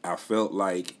I felt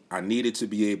like I needed to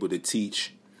be able to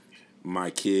teach my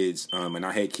kids, and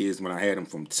I had kids when I had them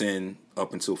from 10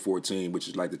 up until 14, which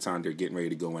is like the time they're getting ready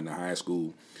to go into high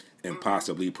school and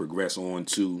possibly progress on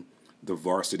to the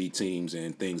varsity teams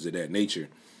and things of that nature.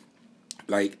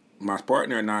 Like, my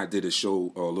partner and I did a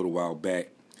show a little while back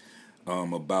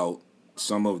about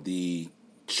some of the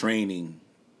training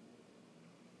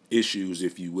issues,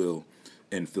 if you will,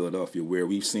 in Philadelphia, where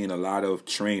we've seen a lot of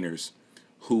trainers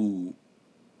who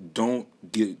don't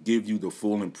give you the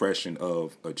full impression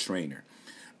of a trainer.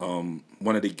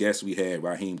 One of the guests we had,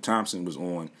 Raheem Thompson, was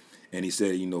on, and he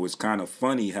said, it's kind of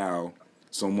funny how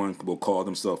someone will call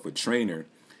themselves a trainer,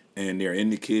 and they're in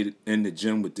the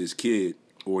gym with this kid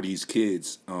or these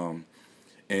kids,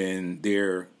 and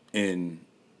they're in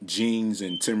jeans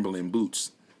and Timberland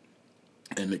boots,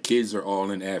 and the kids are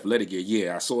all in athletic gear.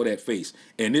 Yeah, I saw that face,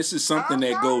 and this is something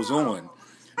that goes on.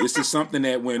 This is something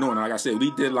that went on. Like I said,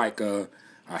 we did like a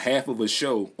half of a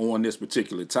show on this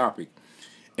particular topic.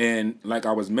 And like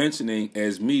I was mentioning,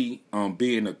 as me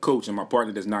being a coach, and my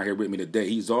partner that's not here with me today,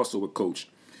 he's also a coach.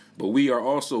 But we are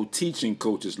also teaching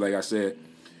coaches, like I said,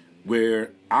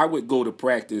 where I would go to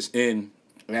practice in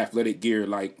athletic gear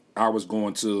like I was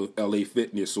going to LA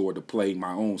Fitness or to play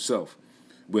my own self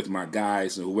with my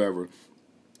guys or whoever.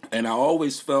 And I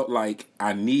always felt like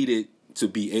I needed to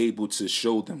be able to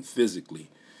show them physically.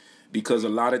 Because a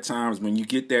lot of times when you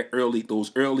get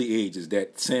those early ages,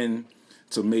 that 10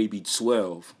 to maybe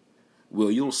 12,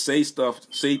 well, you'll say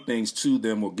things to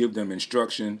them or give them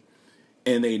instruction,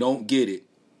 and they don't get it.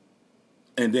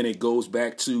 And then it goes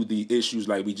back to the issues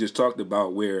like we just talked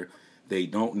about where they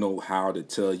don't know how to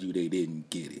tell you they didn't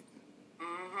get it.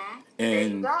 Mm-hmm.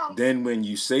 And then when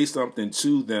you say something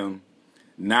to them,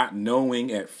 not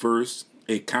knowing at first,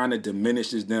 it kind of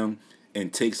diminishes them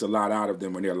and takes a lot out of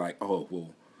them when they're like, oh,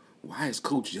 well, why is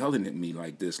coach yelling at me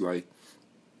like this?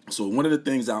 So one of the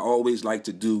things I always like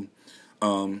to do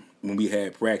when we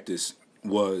had practice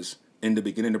was in the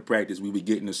beginning of practice, we would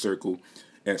get in a circle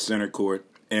at center court,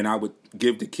 and I would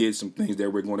give the kids some things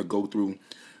that we're going to go through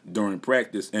during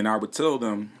practice. And I would tell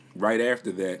them right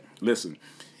after that, listen,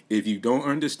 if you don't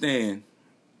understand,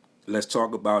 let's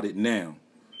talk about it now.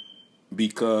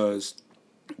 Because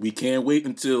we can't wait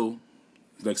until,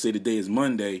 like say today is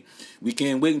Monday, we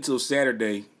can't wait until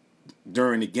Saturday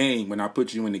during the game when I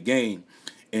put you in the game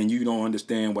and you don't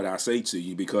understand what I say to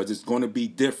you, because it's going to be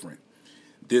different.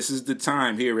 This is the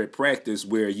time here at practice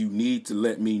where you need to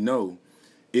let me know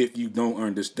if you don't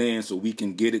understand so we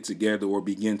can get it together or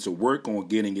begin to work on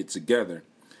getting it together.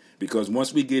 Because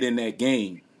once we get in that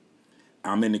game,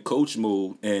 I'm in the coach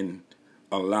mode, and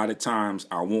a lot of times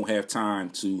I won't have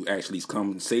time to actually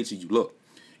come and say to you, look,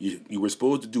 you were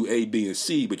supposed to do A, B, and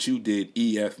C, but you did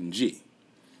E, F, and G.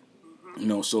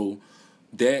 So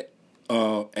that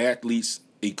athletes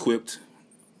equipped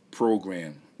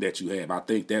program that you have, I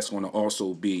think that's going to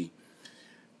also be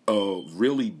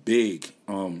really big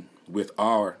with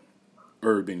our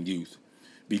urban youth,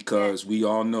 because we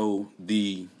all know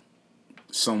the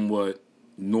somewhat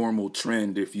normal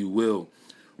trend, if you will,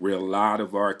 where a lot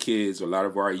of our kids, a lot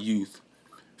of our youth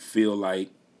feel like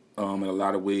in a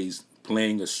lot of ways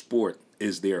playing a sport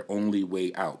is their only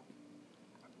way out.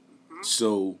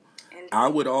 So I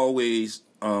would always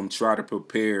try to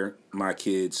prepare my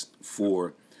kids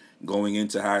for going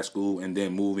into high school and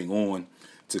then moving on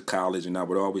to college. And I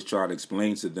would always try to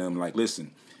explain to them, like,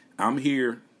 listen, I'm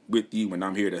here with you and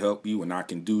I'm here to help you and I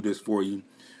can do this for you.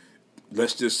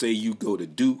 Let's just say you go to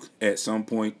Duke at some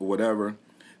point or whatever.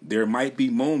 There might be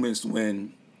moments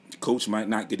when coach might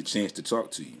not get a chance to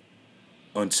talk to you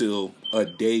until a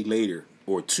day later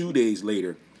or 2 days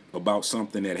later about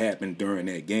something that happened during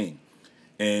that game.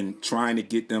 And trying to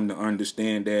get them to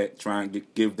understand that, trying to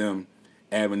give them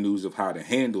avenues of how to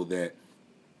handle that.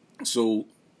 So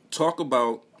talk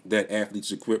about that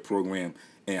Athletes Equipped program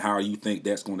and how you think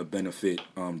that's going to benefit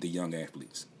the young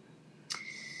athletes.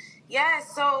 Yeah,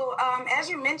 so as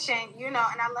you mentioned, and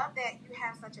I love that you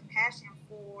have such a passion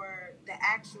for the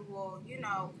actual,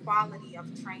 quality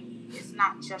of training. It's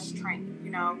not just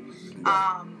training,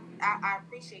 I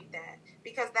appreciate that,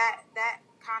 because that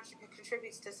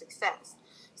contributes to success.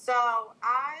 So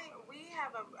we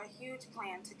have a huge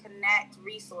plan to connect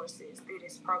resources through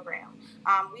this program.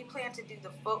 We plan to do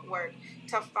the footwork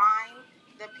to find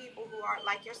the people who are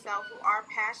like yourself, who are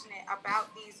passionate about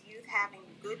these youth having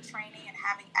good training and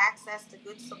having access to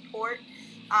good support,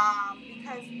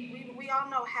 because we all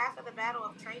know half of the battle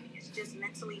of training is just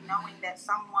mentally knowing that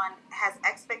someone has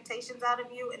expectations out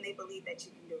of you and they believe that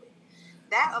you can do it.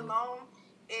 That alone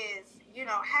is,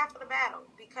 half of the battle,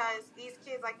 because these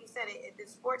kids, like you said, the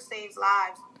sport saves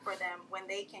lives for them when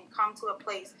they can come to a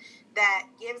place that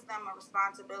gives them a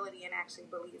responsibility and actually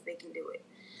believes they can do it.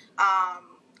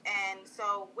 And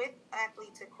so with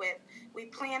Athletes Equipped, we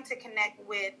plan to connect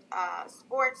with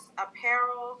sports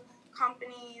apparel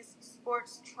companies,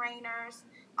 sports trainers,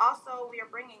 Also, we are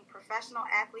bringing professional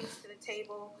athletes to the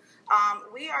table.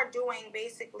 We are doing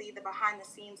basically the behind the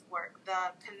scenes work,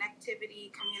 the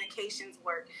connectivity, communications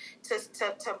work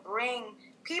to bring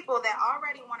people that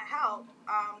already want to help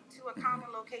to a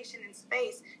common location and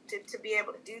space to be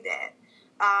able to do that.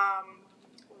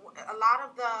 A lot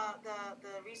of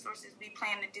the resources we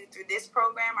plan to do through this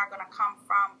program are going to come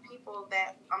from people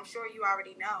that I'm sure you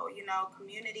already know,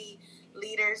 community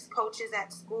leaders, coaches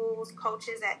at schools,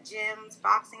 coaches at gyms,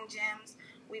 boxing gyms.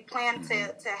 We plan to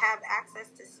have access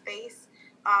to space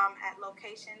at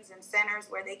locations and centers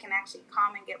where they can actually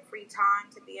come and get free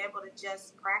time to be able to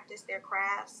just practice their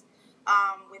crafts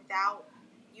without,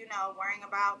 worrying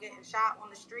about getting shot on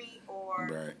the street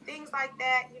or things like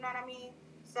that. You know what I mean?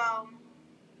 So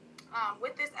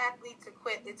with this Athlete to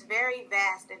Quit, it's very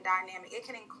vast and dynamic. It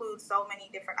can include so many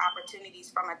different opportunities,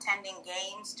 from attending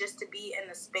games just to be in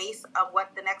the space of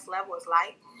what the next level is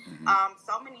like.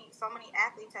 So many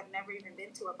athletes have never even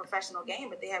been to a professional game,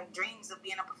 but they have dreams of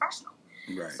being a professional.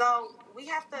 Right. So we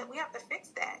have to fix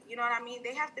that. You know what I mean?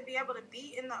 They have to be able to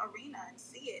be in the arena and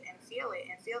see it and feel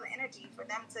the energy for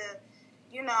them to,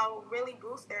 really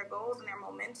boost their goals and their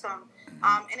momentum.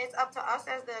 And it's up to us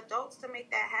as the adults to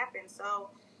make that happen. So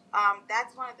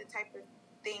that's one of the type of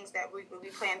things that we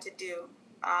plan to do.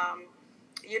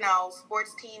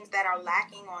 Sports teams that are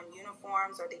lacking on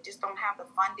uniforms, or they just don't have the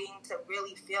funding to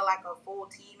really feel like a full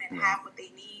team and have what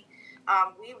they need.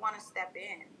 We want to step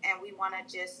in, and we want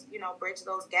to just, bridge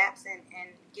those gaps and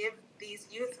give these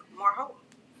youth more hope.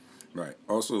 Right.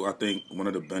 Also, I think one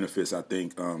of the benefits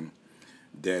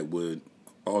that would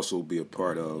also be a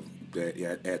part of that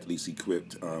Athletes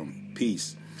Equipped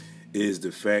piece is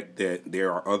the fact that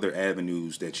there are other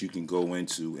avenues that you can go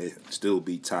into and still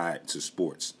be tied to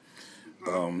sports.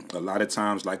 A lot of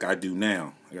times, like I do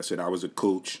now, like I said, I was a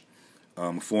coach,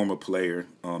 former player,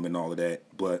 and all of that.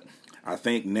 But I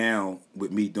think now,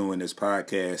 with me doing this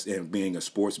podcast and being a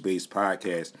sports-based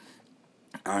podcast,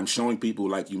 I'm showing people,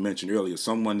 like you mentioned earlier,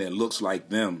 someone that looks like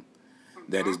them,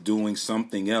 that is doing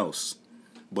something else,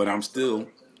 but I'm still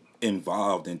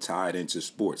involved and tied into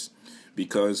sports.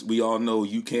 Because we all know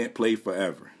you can't play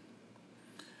forever.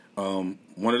 One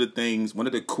of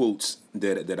the quotes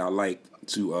that I like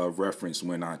to reference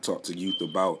when I talk to youth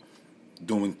about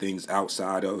doing things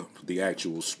outside of the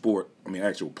actual sport,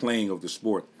 actual playing of the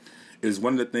sport, is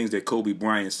one of the things that Kobe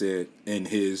Bryant said in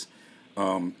his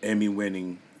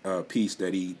Emmy-winning piece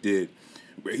that he did,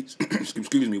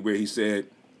 where he said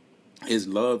his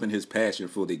love and his passion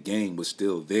for the game was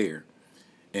still there.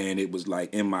 And it was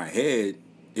like, in my head,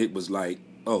 it was like,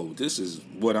 oh, this is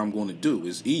what I'm going to do.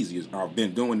 It's easy. I've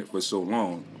been doing it for so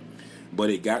long. But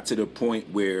it got to the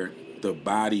point where the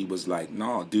body was like,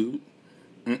 nah, dude.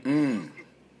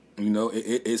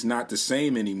 It's not the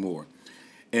same anymore.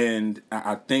 And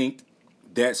I think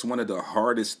that's one of the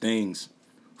hardest things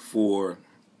for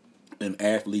an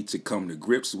athlete to come to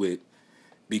grips with,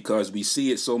 because we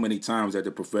see it so many times at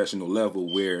the professional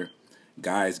level where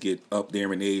guys get up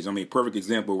there in age. Perfect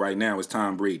example right now is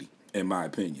Tom Brady, in my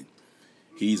opinion.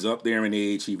 He's up there in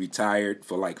age. He retired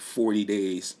for like 40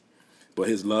 days. But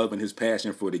his love and his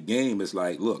passion for the game is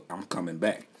like, look, I'm coming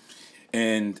back.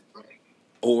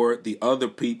 Or the other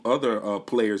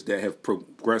players that have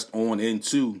progressed on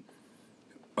into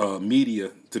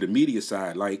media, to the media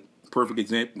side. Like, perfect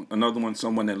example, another one,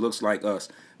 someone that looks like us,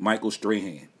 Michael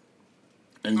Strahan.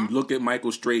 And you look at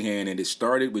Michael Strahan, and it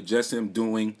started with just him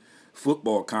doing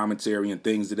football commentary and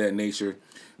things of that nature,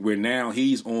 where now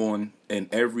he's on an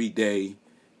everyday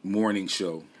morning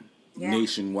show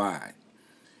nationwide.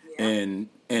 And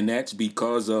that's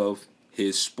because of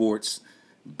his sports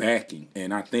backing.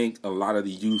 And I think a lot of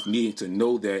the youth need to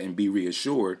know that and be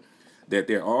reassured that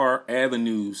there are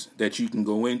avenues that you can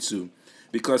go into,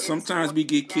 because sometimes we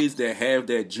get kids that have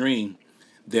that dream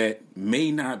that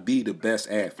may not be the best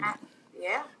athlete.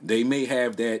 They may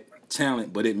have that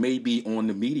talent, but it may be on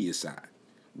the media side,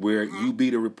 where you be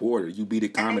the reporter, you be the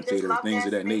commentator, things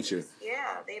of that nature.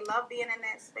 Yeah, they love being in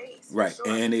that space. Right, sure.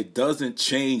 And it doesn't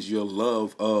change your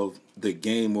love of the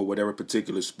game or whatever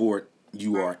particular sport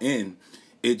you are in.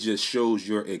 It just shows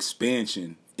your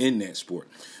expansion in that sport.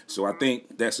 So I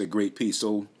think that's a great piece.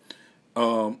 So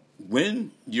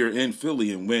when you're in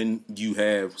Philly and when you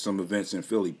have some events in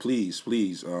Philly, please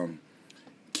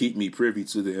keep me privy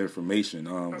to the information.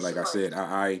 Like I said,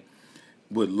 I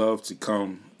would love to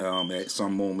come at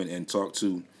some moment and talk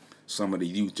to some of the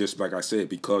youth, just like I said,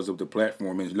 because of the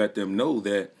platform, and let them know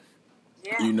that,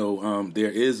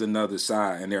 there is another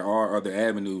side and there are other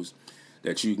avenues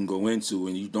that you can go into,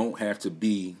 and you don't have to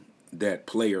be that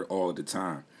player all the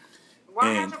time.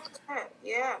 100%,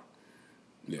 yeah.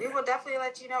 We will definitely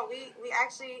let you know. We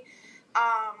actually,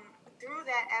 through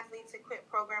that Athletes Equip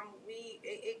program,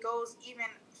 it goes even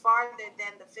farther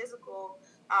than the physical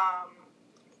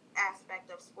aspect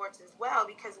of sports as well,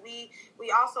 because we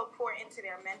also pour into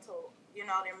their mental,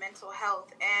 their mental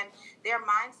health and their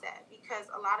mindset, because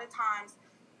a lot of times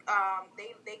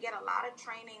they get a lot of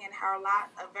training and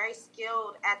are very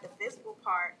skilled at the physical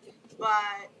part,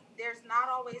 but there's not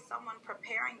always someone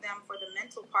preparing them for the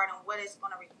mental part and what it's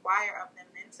going to require of them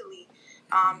mentally,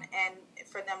 and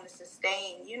for them to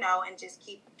sustain, and just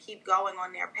keep going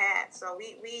on their path. So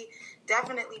we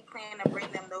definitely plan to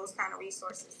bring them those kind of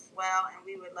resources as well, and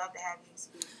we would love to have you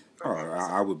speak for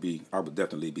them. I would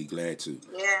definitely be glad to.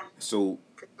 Yeah. So,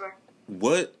 for sure.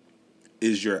 What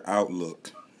is your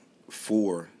outlook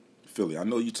for Philly? I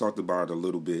know you talked about it a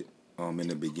little bit in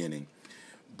the beginning,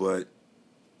 but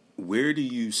where do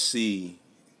you see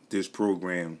this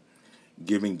program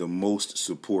giving the most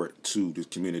support to the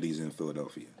communities in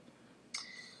Philadelphia?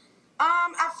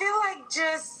 I feel like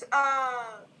just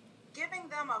giving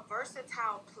them a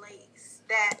versatile place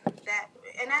that,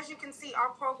 and as you can see, our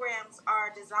programs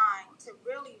are designed to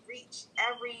really reach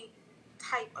every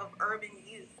type of urban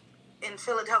youth in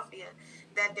Philadelphia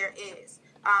that there is.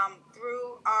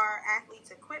 Through our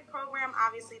Athletes Equip program,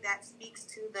 obviously that speaks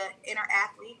to the inner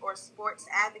athlete or sports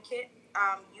advocate,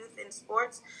 youth in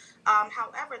sports.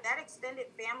 However, that extended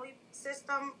family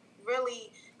system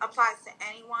really applies to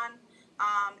anyone,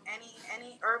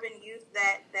 any urban youth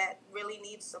that really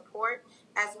needs support,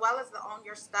 as well as the Own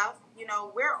Your Stuff.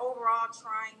 We're overall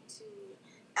trying to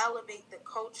elevate the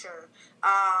culture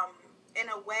in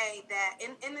a way that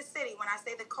in the city. When I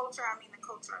say the culture, I mean the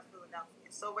culture of Philadelphia.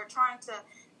 So we're trying to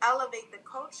elevate the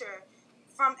culture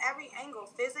from every angle,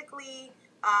 physically,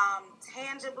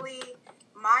 tangibly,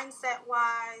 mindset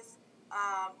wise,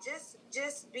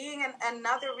 just being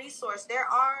another resource. There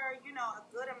are,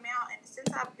 a good amount, and since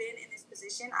I've been in this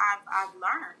position, I've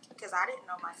learned, because I didn't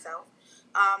know myself,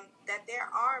 that there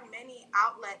are many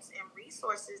outlets and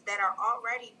resources that are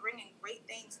already bringing great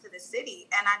things to the city,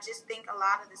 and I just think a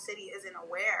lot of the city isn't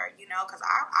aware, because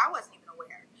I wasn't even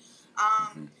aware.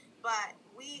 But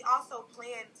we also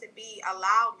plan to be a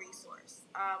loud resource.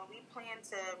 We plan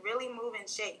to really move and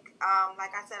shake.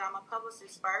 Like I said, I'm a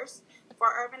publicist first for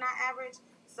Urban Not Average,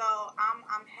 so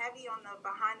I'm heavy on the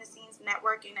behind the scenes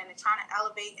networking and trying to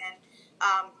elevate and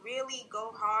really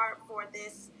go hard for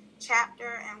this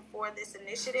chapter and for this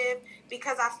initiative,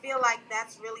 because I feel like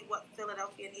that's really what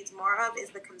Philadelphia needs more of, is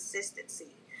the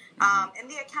consistency and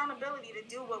the accountability to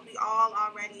do what we all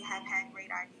already have had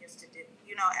great ideas to do.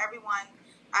 Everyone,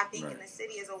 I think, Right. in the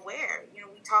city is aware.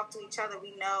 We talk to each other.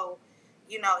 We know,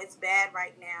 it's bad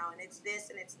right now, and it's this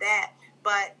and it's that.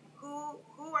 But who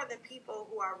are the people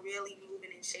who are really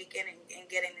moving and shaking and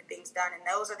getting the things done? And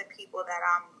those are the people that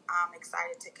I'm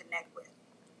excited to connect with.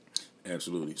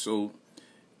 Absolutely. So,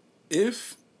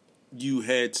 if you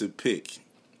had to pick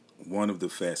one of the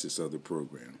facets of the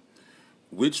program,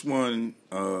 which one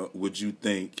would you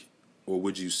think, or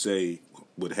would you say,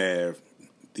 would have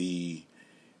the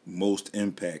most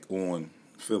impact on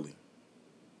Philly?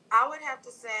 I would have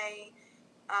to say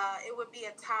it would be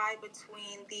a tie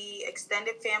between the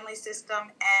extended family system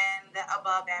and the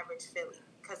above average Philly,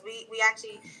 because we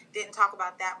actually didn't talk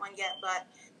about that one yet, but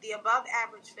the above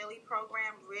average Philly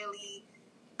program really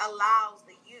allows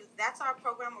the youth. That's our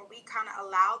program where we kind of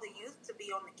allow the youth to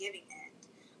be on the giving end.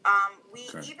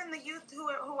 Even the youth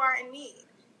who are in need,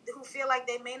 who feel like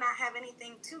they may not have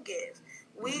anything to give,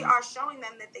 we are showing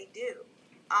them that they do.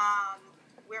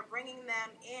 We're bringing them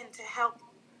in to help,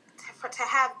 to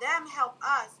have them help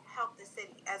us help the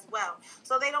city as well,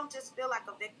 so they don't just feel like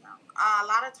a victim. A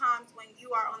lot of times when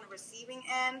you are on the receiving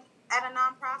end at a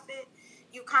nonprofit,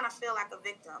 you kind of feel like a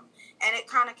victim, and it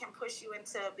kind of can push you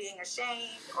into being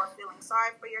ashamed or feeling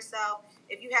sorry for yourself.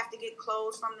 If you have to get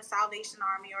clothes from the Salvation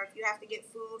Army, or if you have to get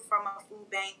food from a food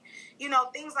bank,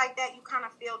 things like that, you kind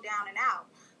of feel down and out.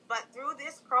 But through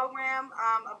this program,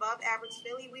 Above Average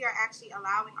Philly, we are actually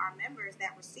allowing our members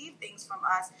that receive things from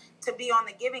us to be on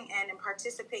the giving end and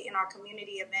participate in our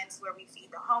community events where we feed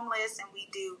the homeless and we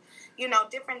do,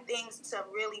 different things to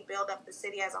really build up the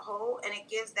city as a whole. And it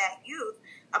gives that youth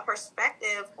a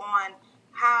perspective on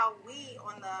how we,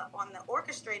 on the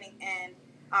orchestrating end,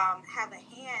 have a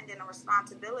hand and a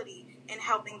responsibility in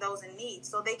helping those in need,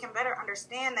 so they can better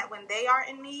understand that when they are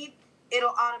in need,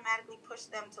 it'll automatically push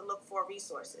them to look for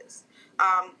resources.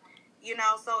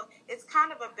 So it's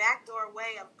kind of a backdoor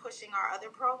way of pushing our other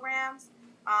programs.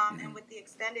 And with the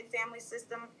extended family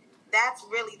system, that's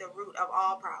really the root of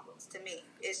all problems to me.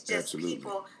 It's just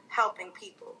people helping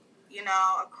people,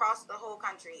 across the whole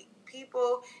country.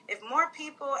 If more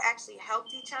people actually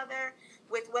helped each other,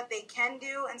 with what they can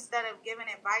do instead of giving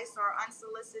advice or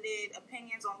unsolicited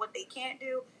opinions on what they can't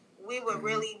do, we would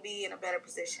really be in a better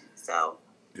position. So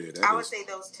I would say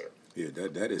those two. Yeah,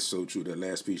 that is so true. That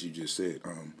last piece you just said,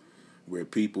 where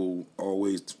people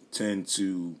always tend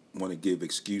to want to give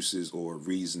excuses or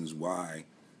reasons why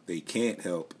they can't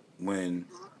help when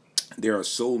there are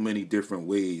so many different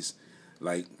ways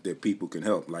like that people can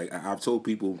help. Like I've told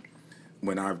people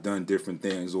when I've done different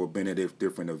things or been at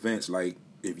different events, like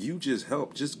if you just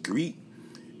help, just greet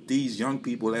these young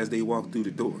people as they walk through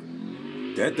the door.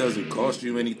 That doesn't cost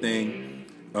you anything.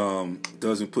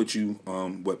 Doesn't put you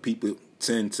what people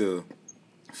tend to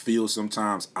feel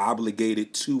sometimes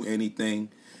obligated to anything,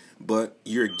 but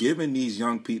you're giving these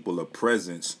young people a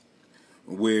presence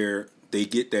where they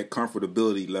get that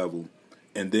comfortability level,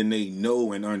 and then they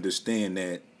know and understand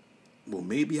that, well,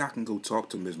 maybe I can go talk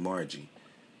to Miss Margie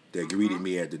that greeted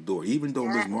me at the door. Even though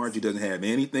Miss Margie doesn't have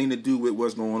anything to do with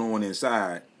what's going on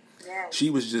inside, she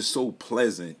was just so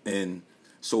pleasant and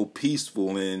so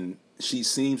peaceful, and she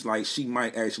seems like she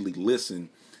might actually listen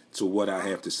to what I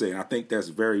have to say. And I think that's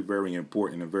very, very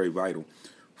important and very vital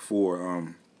for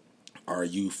our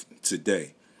youth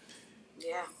today.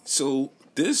 Yeah. So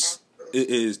this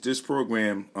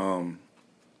program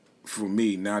for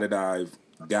me, now that I've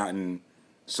gotten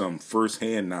some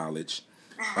firsthand knowledge,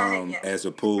 as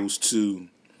opposed to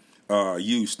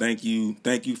use. Thank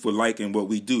you for liking what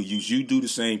we do. You do the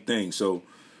same thing. So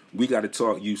we got to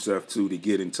talk Yusuf too to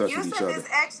get in touch with each other. Yusuf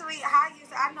is actually, hi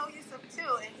Yusuf, I know Yusuf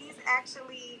too, and he's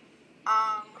actually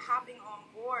hopping on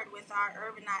board with our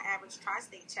Urban Not Average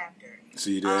Tri-State chapter.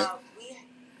 See that?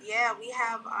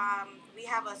 We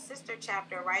have a sister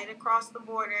chapter right across the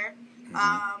border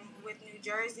with New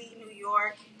Jersey, New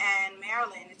York, and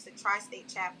Maryland. It's a Tri-State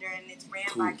chapter, and it's ran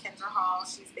by Kendra Hall.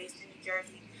 She's based in New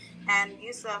Jersey. And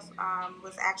Yusuf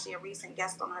was actually a recent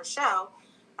guest on her show.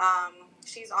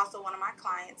 She's also one of my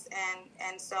clients.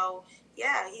 And so,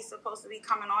 yeah, he's supposed to be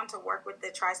coming on to work with the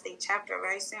Tri-State chapter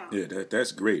very soon. Yeah,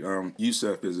 that's great.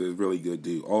 Yusuf is a really good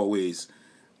dude. Always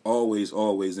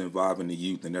involving the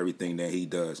youth and everything that he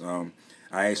does.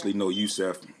 I actually know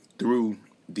Yusuf through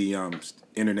the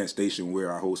internet station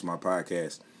where I host my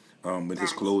podcast. With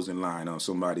his closing line,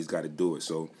 somebody's got to do it.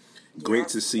 So great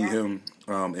to see him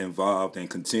involved and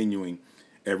continuing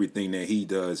everything that he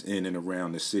does in and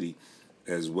around the city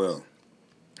as well.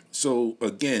 So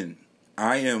again,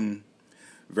 I am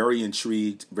very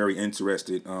intrigued, very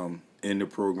interested in the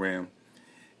program,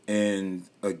 and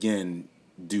again,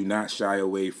 do not shy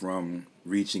away from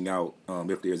reaching out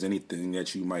if there's anything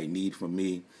that you might need from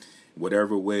me.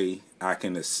 Whatever way I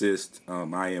can assist,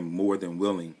 I am more than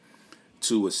willing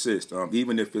to assist.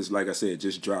 Even if it's, like I said,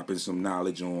 just dropping some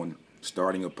knowledge on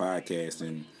starting a podcast.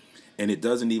 And it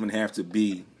doesn't even have to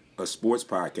be a sports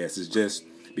podcast. It's just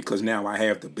because now I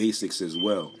have the basics as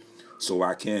well. So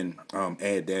I can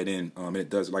add that in. It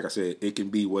does, like I said, it can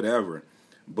be whatever.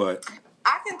 But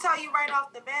I can tell you right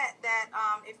off the bat that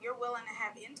if you're willing to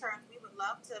have interns, we would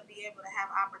love to be able to have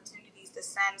opportunities to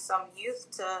send some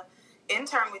youth to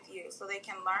intern with you so they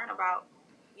can learn about,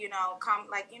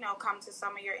 come to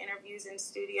some of your interviews in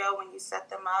studio when you set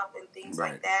them up and things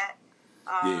like that.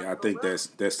 I think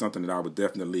that's something that I would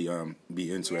definitely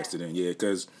be interested in. Yeah,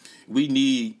 because we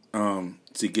need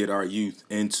to get our youth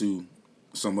into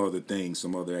some other things,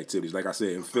 some other activities. Like I said,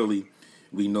 in Philly,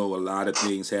 we know a lot of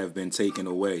things have been taken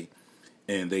away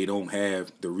and they don't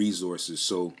have the resources.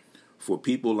 So for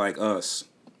people like us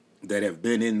that have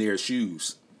been in their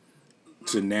shoes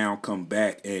to now come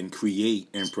back and create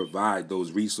and provide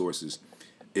those resources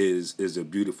is a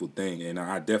beautiful thing. And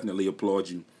I definitely applaud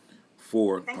you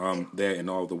for that and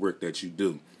all the work that you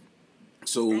do.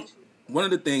 So one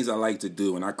of the things I like to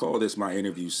do, and I call this my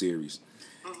interview series.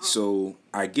 So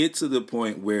I get to the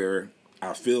point where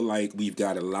I feel like we've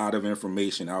got a lot of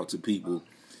information out to people.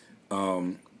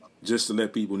 Just to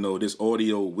let people know, this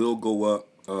audio will go up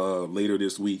later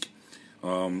this week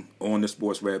on the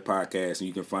Sports Rap Podcast, and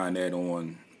you can find that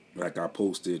on, like I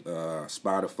posted,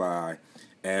 Spotify,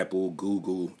 Apple,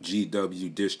 Google,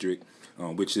 GW District,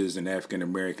 which is an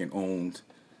African-American owned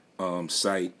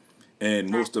site, and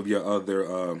most of your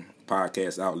other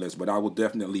podcast outlets. But I will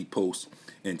definitely post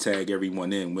and tag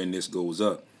everyone in when this goes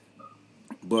up.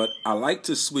 But I like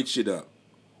to switch it up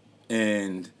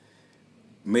and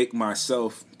make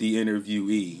myself the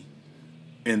interviewee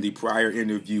and the prior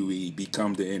interviewee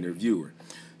become the interviewer.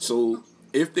 So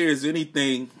if there's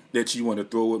anything that you want to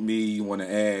throw at me, you want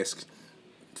to ask,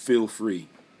 feel free.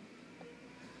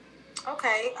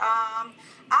 Okay.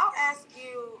 I'll ask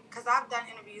you, because I've done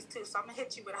interviews too, so I'm going to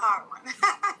hit you with a hard one.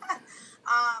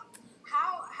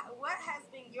 What has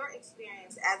been your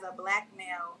experience as a black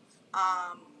male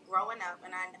growing up,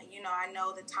 and I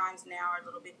know the times now are a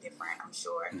little bit different, I'm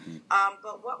sure.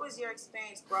 But what was your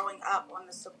experience growing up on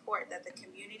the support that the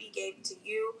community gave to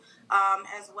you,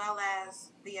 as well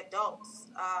as the adults,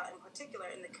 in particular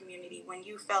in the community, when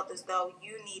you felt as though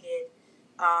you needed,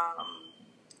 I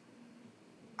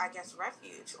guess,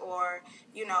 refuge or,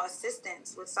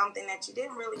 assistance with something that you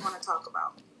didn't really want to talk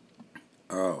about?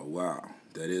 Oh, wow.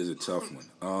 That is a tough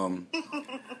one.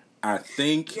 I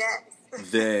think Yes.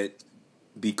 that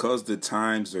because the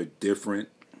times are different,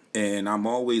 and I'm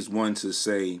always one to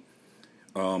say,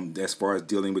 as far as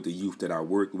dealing with the youth that I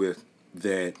work with,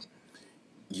 that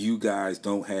you guys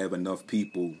don't have enough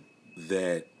people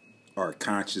that are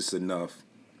conscious enough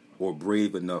or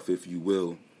brave enough, if you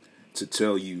will, to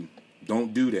tell you,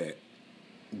 don't do that,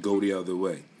 go the other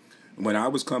way. When I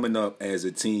was coming up as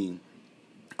a teen,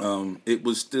 it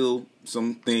was still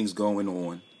some things going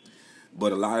on,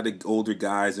 but a lot of the older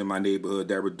guys in my neighborhood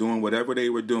that were doing whatever they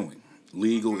were doing,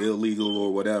 legal, illegal,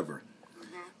 or whatever,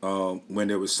 when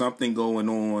there was something going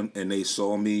on and they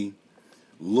saw me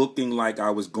looking like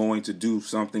I was going to do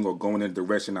something or going in a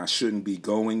direction I shouldn't be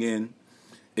going in,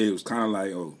 it was kind of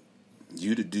like, oh,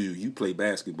 you the dude, you play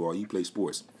basketball, you play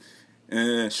sports.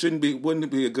 Wouldn't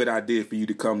it be a good idea for you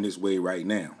to come this way right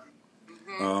now?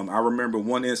 I remember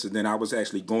one incident. I was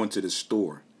actually going to the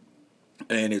store,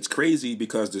 and it's crazy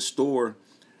because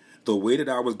the way that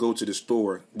I would go to the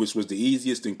store, which was the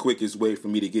easiest and quickest way for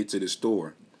me to get to the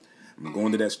store, I'm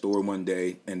going to that store one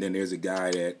day, and then there's a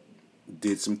guy that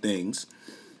did some things.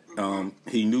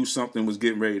 He knew something was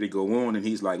getting ready to go on, and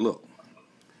he's like, look,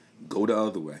 go the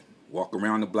other way, walk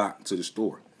around the block to the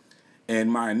store.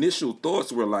 And my initial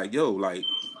thoughts were like,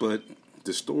 but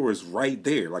the store is right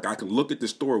there. Like, I can look at the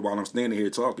store while I'm standing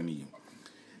here talking to you.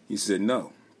 He said,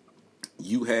 no,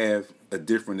 you have a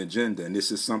different agenda, and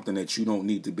this is something that you don't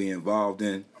need to be involved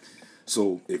in.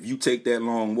 So if you take that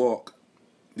long walk,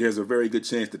 there's a very good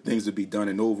chance that things will be done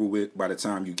and over with by the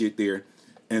time you get there.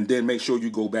 And then make sure you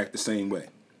go back the same way.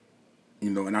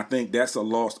 And I think that's a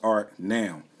lost art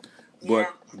now.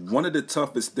 But one of the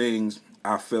toughest things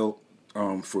I felt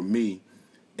for me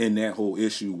in that whole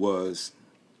issue was,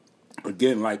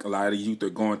 again, like a lot of the youth are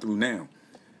going through now,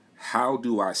 how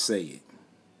do I say it?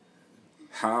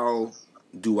 How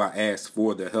do I ask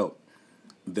for the help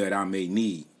that I may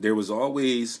need? There was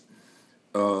always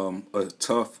a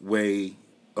tough way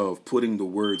of putting the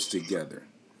words together,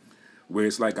 where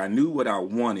it's like I knew what I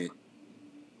wanted,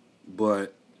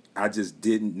 but I just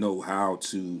didn't know how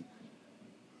to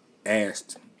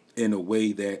ask in a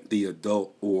way that the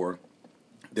adult or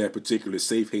that particular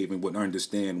safe haven would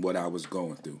understand what I was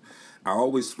going through. I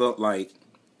always felt like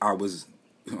I was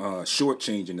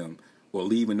shortchanging them or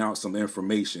leaving out some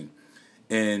information,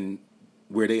 and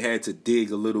where they had to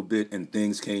dig a little bit and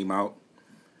things came out.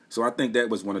 So I think that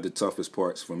was one of the toughest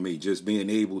parts for me, just being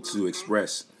able to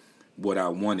express what I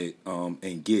wanted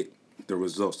and get the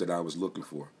results that I was looking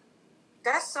for.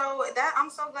 I'm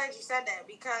so glad you said that,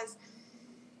 because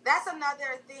that's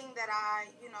another thing that I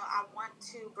want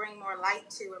to bring more light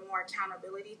to and more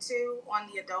accountability to on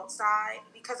the adult side,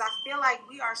 because I feel like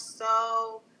we are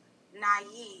so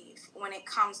naive when it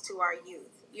comes to our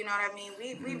youth. You know what I mean?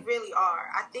 We really are.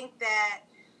 I think that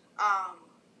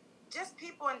just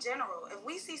people in general, if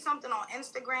we see something on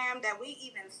Instagram that we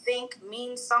even think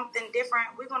means something different,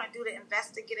 we're going to do the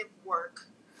investigative work.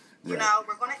 We're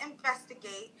going to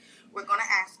investigate. We're going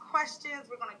to ask questions.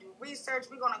 We're going to do research.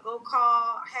 We're going to go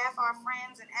call half our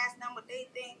friends and ask them what they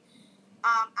think.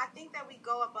 I think that we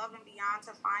go above and beyond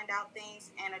to find out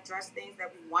things and address things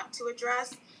that we want to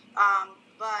address.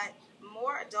 But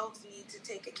more adults need to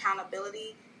take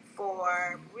accountability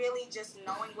for really just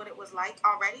knowing what it was like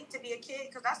already to be a kid,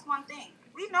 because that's one thing.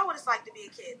 We know what it's like to be a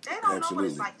kid. They don't know what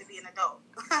it's like to be an adult.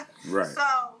 Right.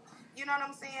 So, you know what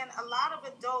I'm saying? A lot of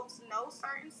adults know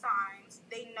certain signs.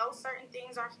 They know certain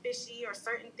things are fishy or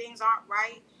certain things aren't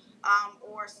right,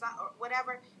 or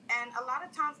whatever. And a lot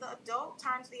of times the adult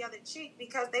turns the other cheek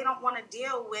because they don't want to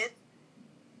deal with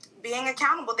being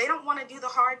accountable. They don't want to do the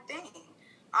hard thing.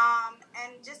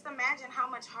 And just imagine how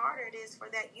much harder it is for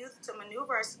that youth to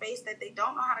maneuver a space that they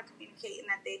don't know how to communicate and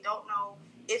that they don't know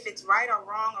if it's right or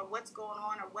wrong or what's going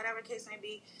on or whatever the case may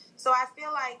be. So I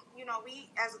feel like, we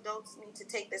as adults need to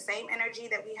take the same energy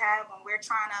that we have when we're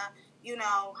trying to,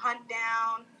 hunt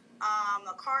down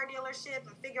a car dealership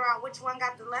and figure out which one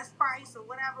got the less price or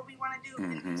whatever we want to do.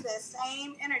 Mm-hmm. Use that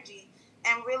same energy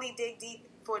and really dig deep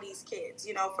for these kids,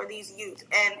 for these youth.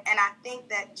 And I think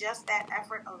that just that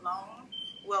effort alone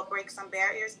will break some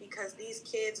barriers, because these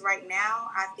kids right now,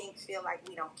 I think, feel like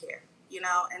we don't care,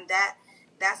 and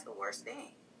that's the worst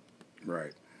thing.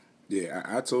 Right. Yeah,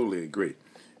 I totally agree.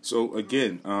 So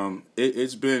again,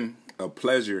 it's been a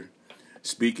pleasure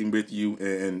speaking with you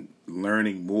and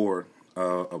learning more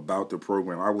about the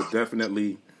program. I will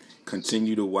definitely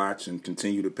continue to watch and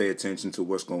continue to pay attention to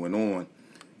what's going on.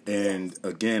 And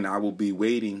again, I will be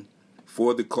waiting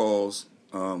for the calls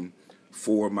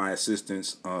for my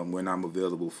assistance when I'm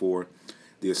available for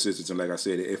the assistance. And like I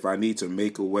said, if I need to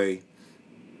make a way,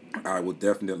 I will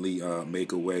definitely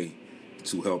make a way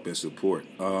to help and support.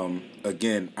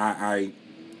 Again, I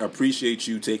appreciate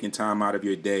you taking time out of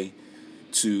your day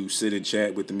to sit and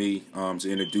chat with me, to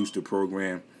introduce the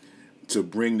program, to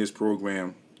bring this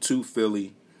program to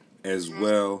Philly as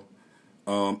well.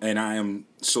 And I am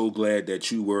so glad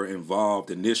that you were involved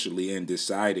initially and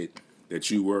decided that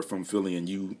you were from Philly and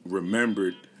you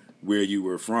remembered where you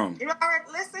were from. You know,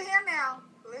 listen here now.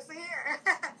 Listen here.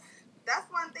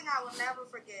 That's one thing I will never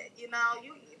forget. You know,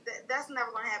 that's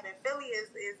never going to happen. Philly is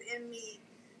in me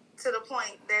to the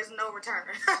point there's no return.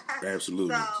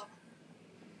 Absolutely. So,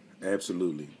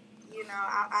 absolutely. You know,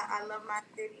 I love my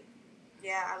city.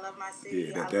 Yeah, I love my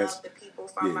city. Yeah, I love the people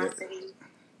from my city.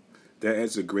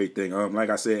 That's a great thing. Like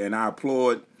I said, and I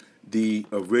applaud the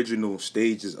original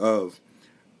stages of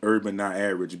Urban Not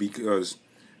Average because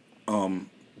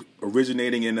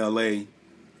originating in LA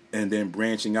and then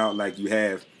branching out like you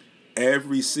have,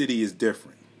 every city is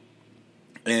different.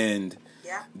 And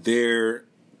there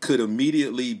could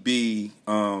immediately be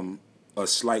a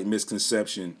slight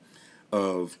misconception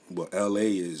of, well, LA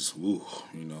is, you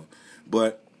know.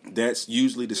 But that's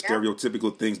usually the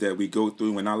stereotypical things that we go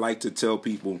through. And I like to tell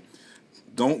people,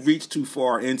 don't reach too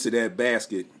far into that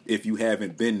basket if you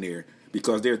haven't been there,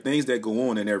 because there are things that go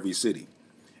on in every city.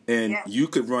 And you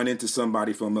could run into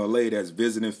somebody from LA that's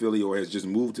visiting Philly or has just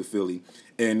moved to Philly,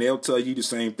 and they'll tell you the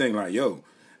same thing, like, yo,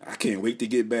 I can't wait to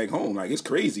get back home. Like, it's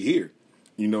crazy here.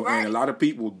 You know, and a lot of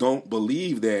people don't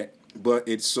believe that, but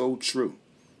it's so true.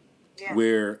 Yeah.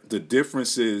 Where the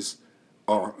differences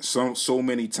are so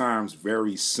many times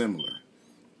very similar.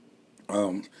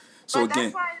 So but again,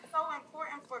 that's why it's so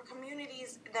important for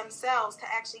communities themselves to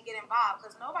actually get involved,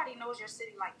 because nobody knows your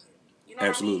city like you. You know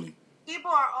absolutely. What I mean?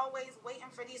 People are always waiting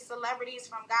for these celebrities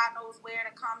from God knows where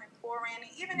to come and pour in,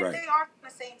 and even if they are from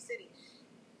the same city.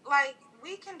 Like,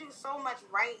 we can do so much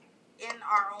right in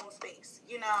our own space,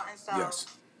 you know, and so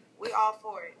we all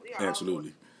for it. We are absolutely.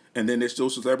 All for it. And then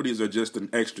those celebrities are just an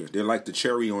extra. They're like the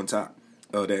cherry on top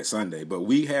of that sundae. But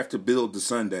we have to build the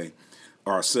sundae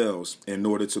ourselves in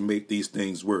order to make these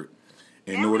things work,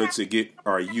 in order to get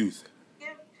our youth.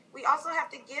 We also have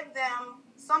to give them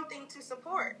something to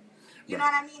support. You know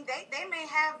what I mean? They may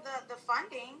have the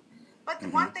funding, but the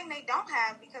one thing they don't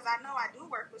have, because I know I do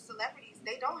work with celebrities,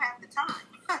 they don't have the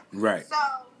time. Right. So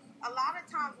a lot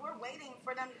of times we're waiting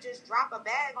for them to just drop a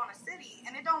bag on a city,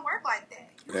 and it don't work like that.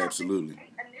 You absolutely. have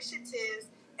to take initiatives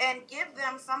and give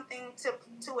them something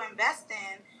to invest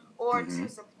in or to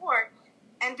support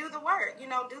and do the work. You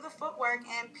know, do the footwork,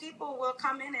 and people will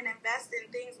come in and invest,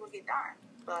 and things will get done.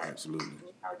 But absolutely,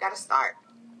 you know, got to start.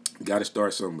 You got to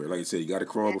start somewhere. Like I said, you got to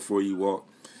crawl before you walk.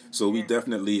 So we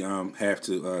definitely have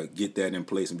to get that in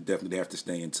place, and we definitely have to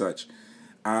stay in touch.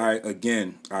 I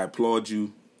applaud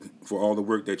you for all the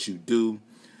work that you do.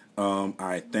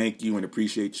 I thank you and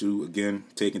appreciate you, again,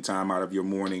 taking time out of your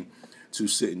morning to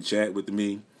sit and chat with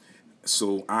me.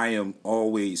 So I am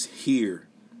always here.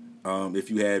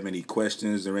 If you have any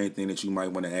questions or anything that you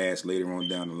might want to ask later on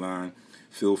down the line,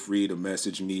 feel free to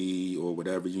message me or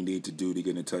whatever you need to do to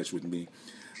get in touch with me.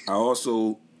 I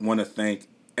also want to thank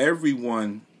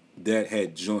everyone that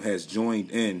has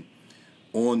joined in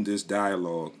on this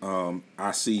dialogue.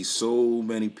 I see so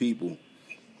many people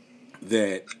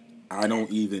that I don't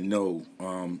even know,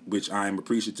 which I am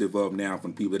appreciative of now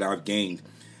from people that I've gained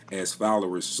as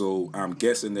followers. So I'm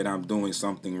guessing that I'm doing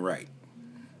something right.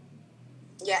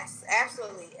 Yes,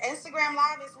 absolutely. Instagram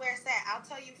Live is where it's at. I'll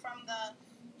tell you from the,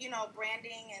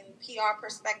 branding and PR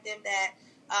perspective that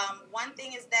one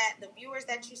thing is that the viewers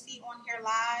that you see on here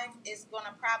live is going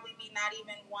to probably be not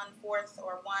even 1/4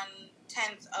 or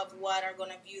 1/10 of what are going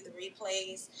to view the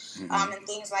replays and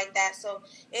things like that. So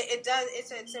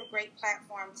it's a great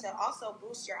platform to also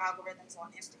boost your algorithms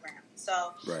on Instagram.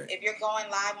 So if you're going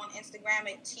live on Instagram,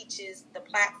 it teaches the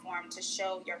platform to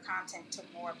show your content to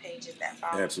more pages that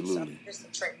follow. Absolutely. So it's a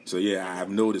trick. So I've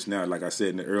noticed now, like I said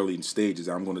in the early stages,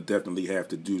 I'm going to definitely have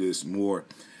to do this more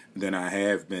than I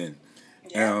have been.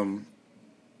 Yeah.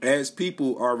 As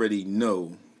people already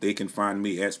know, they can find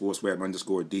me at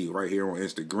sportsrap_D right here on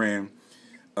Instagram.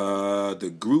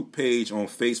 The group page on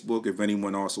Facebook, if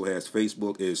anyone also has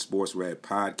Facebook, is Sports Rap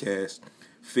Podcast.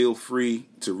 Feel free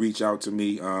to reach out to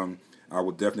me. I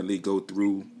will definitely go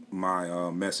through my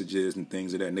messages and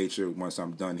things of that nature once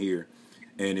I'm done here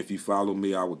And if you follow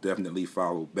me, I will definitely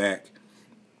follow back.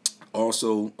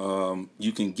 Also,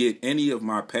 you can get any of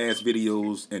my past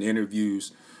videos and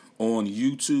interviews on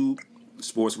YouTube.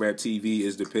 Sports Rap TV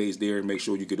is the page there. Make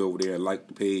sure you get over there and like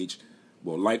the page.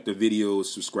 Well, like the videos,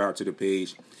 subscribe to the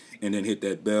page, and then hit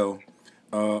that bell.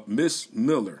 Miss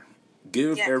Miller,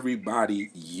 give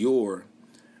everybody your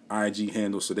IG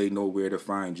handle so they know where to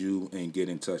find you and get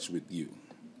in touch with you.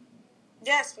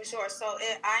 Yes, for sure. So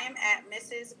I am at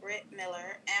Mrs. Britt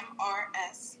Miller,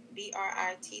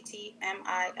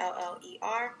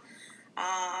 MRSBRITTMILLER.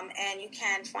 And you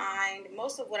can find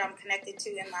most of what I'm connected to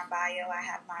in my bio. I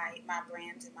have my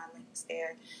brands and my links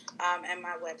there, and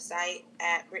my website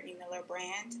at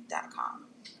BrittanyMillerBrand.com.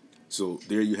 So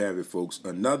there you have it, folks.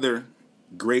 Another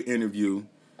great interview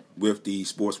with the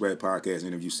Sports Rap Podcast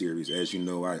interview series. As you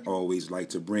know, I always like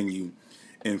to bring you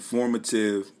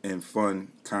informative and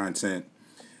fun content.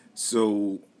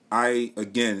 So I,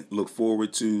 again, look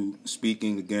forward to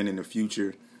speaking again in the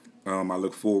future. I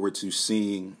look forward to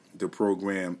seeing the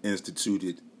program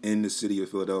instituted in the city of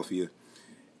Philadelphia.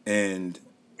 And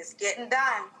it's getting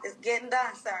done. It's getting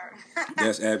done, sir.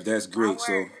 That's great.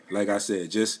 So, like I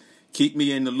said, just keep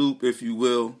me in the loop, if you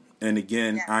will. And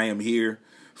again, I am here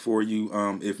for you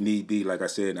if need be. Like I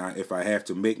said, if I have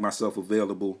to make myself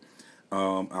available,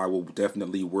 I will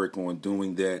definitely work on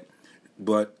doing that.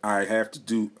 But I have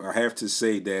to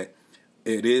say that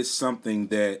it is something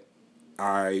that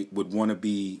I would want to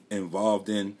be involved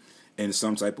in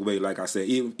some type of way. Like I said,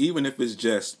 even if it's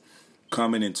just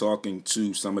coming and talking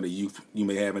to some of the youth. You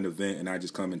may have an event and I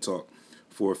just come and talk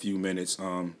for a few minutes.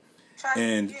 Trust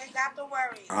and me, you ain't got to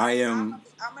worry. I am.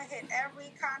 I'm gonna hit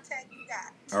every contact you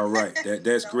got. All right,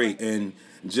 that's great. And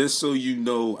just so you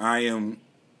know, I am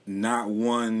not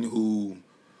one who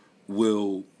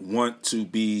will want to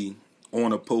be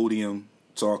on a podium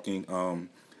talking.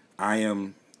 I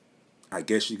am, I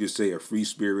guess you could say, a free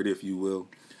spirit, if you will.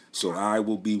 So I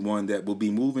will be one that will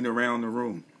be moving around the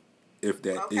room, if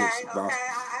that is. Okay.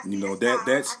 You know,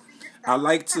 that's. I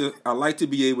like to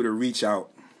be able to reach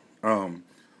out on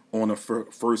a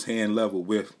first-hand level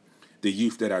with the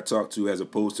youth that I talk to, as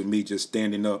opposed to me just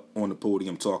standing up on the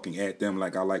podium talking at them,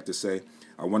 like I like to say.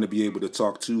 I want to be able to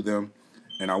talk to them,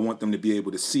 and I want them to be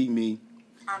able to see me.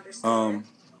 Understood.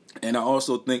 And I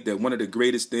also think that one of the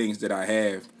greatest things that I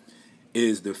have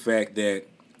is the fact that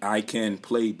I can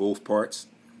play both parts.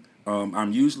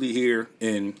 I'm usually here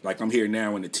I'm here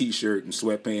now in a t-shirt and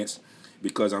sweatpants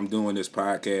because I'm doing this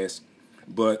podcast,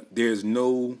 but there's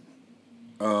no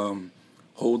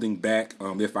holding back.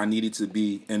 If I needed to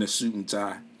be in a suit and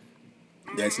tie,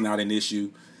 that's not an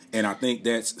issue. And I think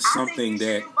that's something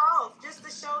that just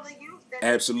to show the youth that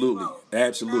absolutely.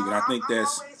 You know, I think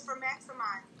that's always for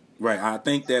maximizing. Right. I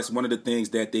think that's one of the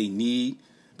things that they need,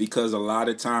 because a lot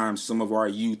of times some of our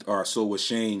youth are so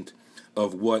ashamed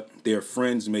of what their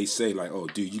friends may say, like, oh,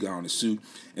 dude, you got on a suit.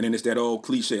 And then it's that old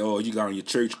cliche, oh, you got on your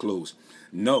church clothes.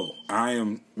 No, I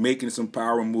am making some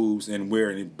power moves and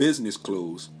wearing business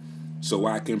clothes so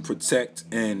I can protect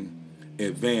and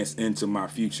advance into my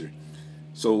future.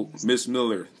 So, Miss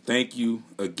Miller, thank you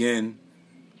again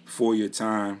for your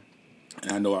time.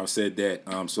 And I know I've said that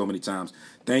so many times.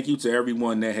 Thank you to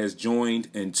everyone that has joined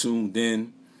and tuned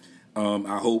in.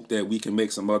 I hope that we can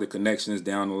make some other connections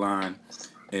down the line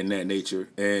in that nature.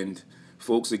 And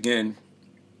folks, again,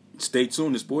 stay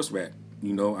tuned to Sports Rap.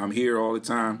 You know, I'm here all the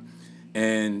time.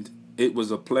 And it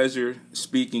was a pleasure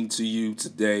speaking to you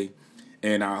today.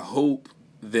 And I hope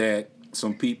that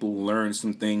some people learn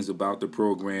some things about the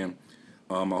program.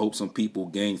 I hope some people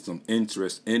gain some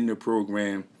interest in the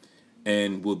program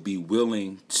and will be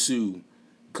willing to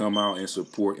come out and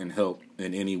support and help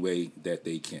in any way that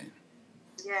they can.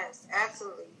 Yes,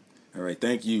 absolutely. All right.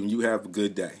 Thank you. You have a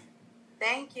good day.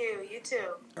 Thank you. You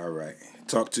too. All right.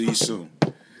 Talk to you soon.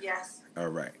 Yes. All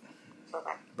right.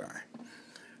 Bye-bye. Bye.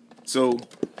 So,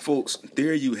 folks,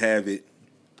 there you have it.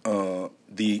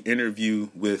 The interview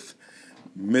with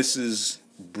Mrs.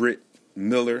 Britt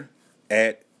Miller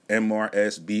at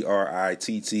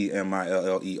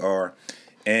MRSBRITTMILLER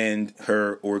and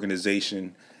her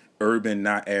organization Urban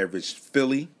Not Average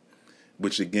Philly,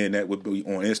 which again, that would be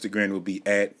on Instagram, would be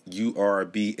at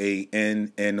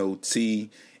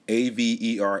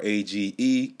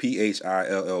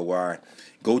URBANNOTAVERAGEPHILLY.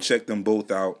 Go check them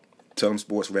both out. Tell them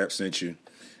Sports Rap sent you.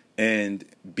 And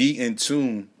be in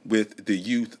tune with the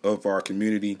youth of our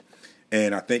community.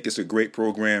 And I think it's a great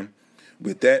program.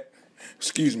 With that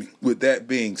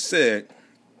being said,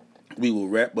 we will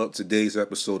wrap up today's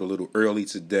episode a little early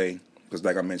today, because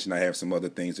like I mentioned, I have some other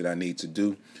things that I need to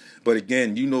do. But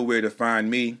again, you know where to find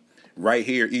me, right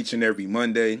here each and every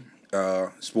Monday.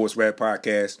 Sports Rap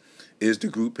Podcast is the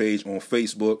group page on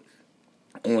Facebook,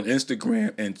 on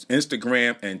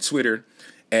Instagram and Twitter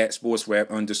at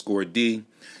sportsrap_D.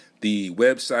 The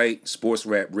website,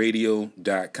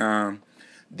 sportsrapradio.com.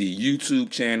 The YouTube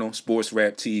channel, Sports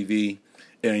Rap TV.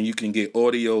 And you can get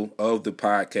audio of the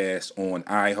podcast on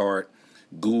iHeart,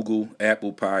 Google,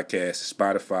 Apple Podcasts,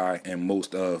 Spotify, and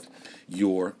most of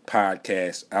your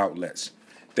podcast outlets.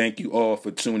 Thank you all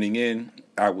for tuning in.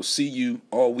 I will see you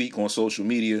all week on social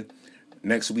media.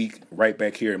 Next week, right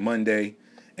back here Monday.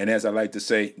 And as I like to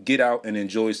say, get out and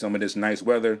enjoy some of this nice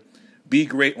weather. Be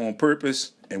great on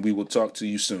purpose, and we will talk to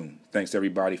you soon. Thanks,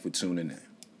 everybody, for tuning in.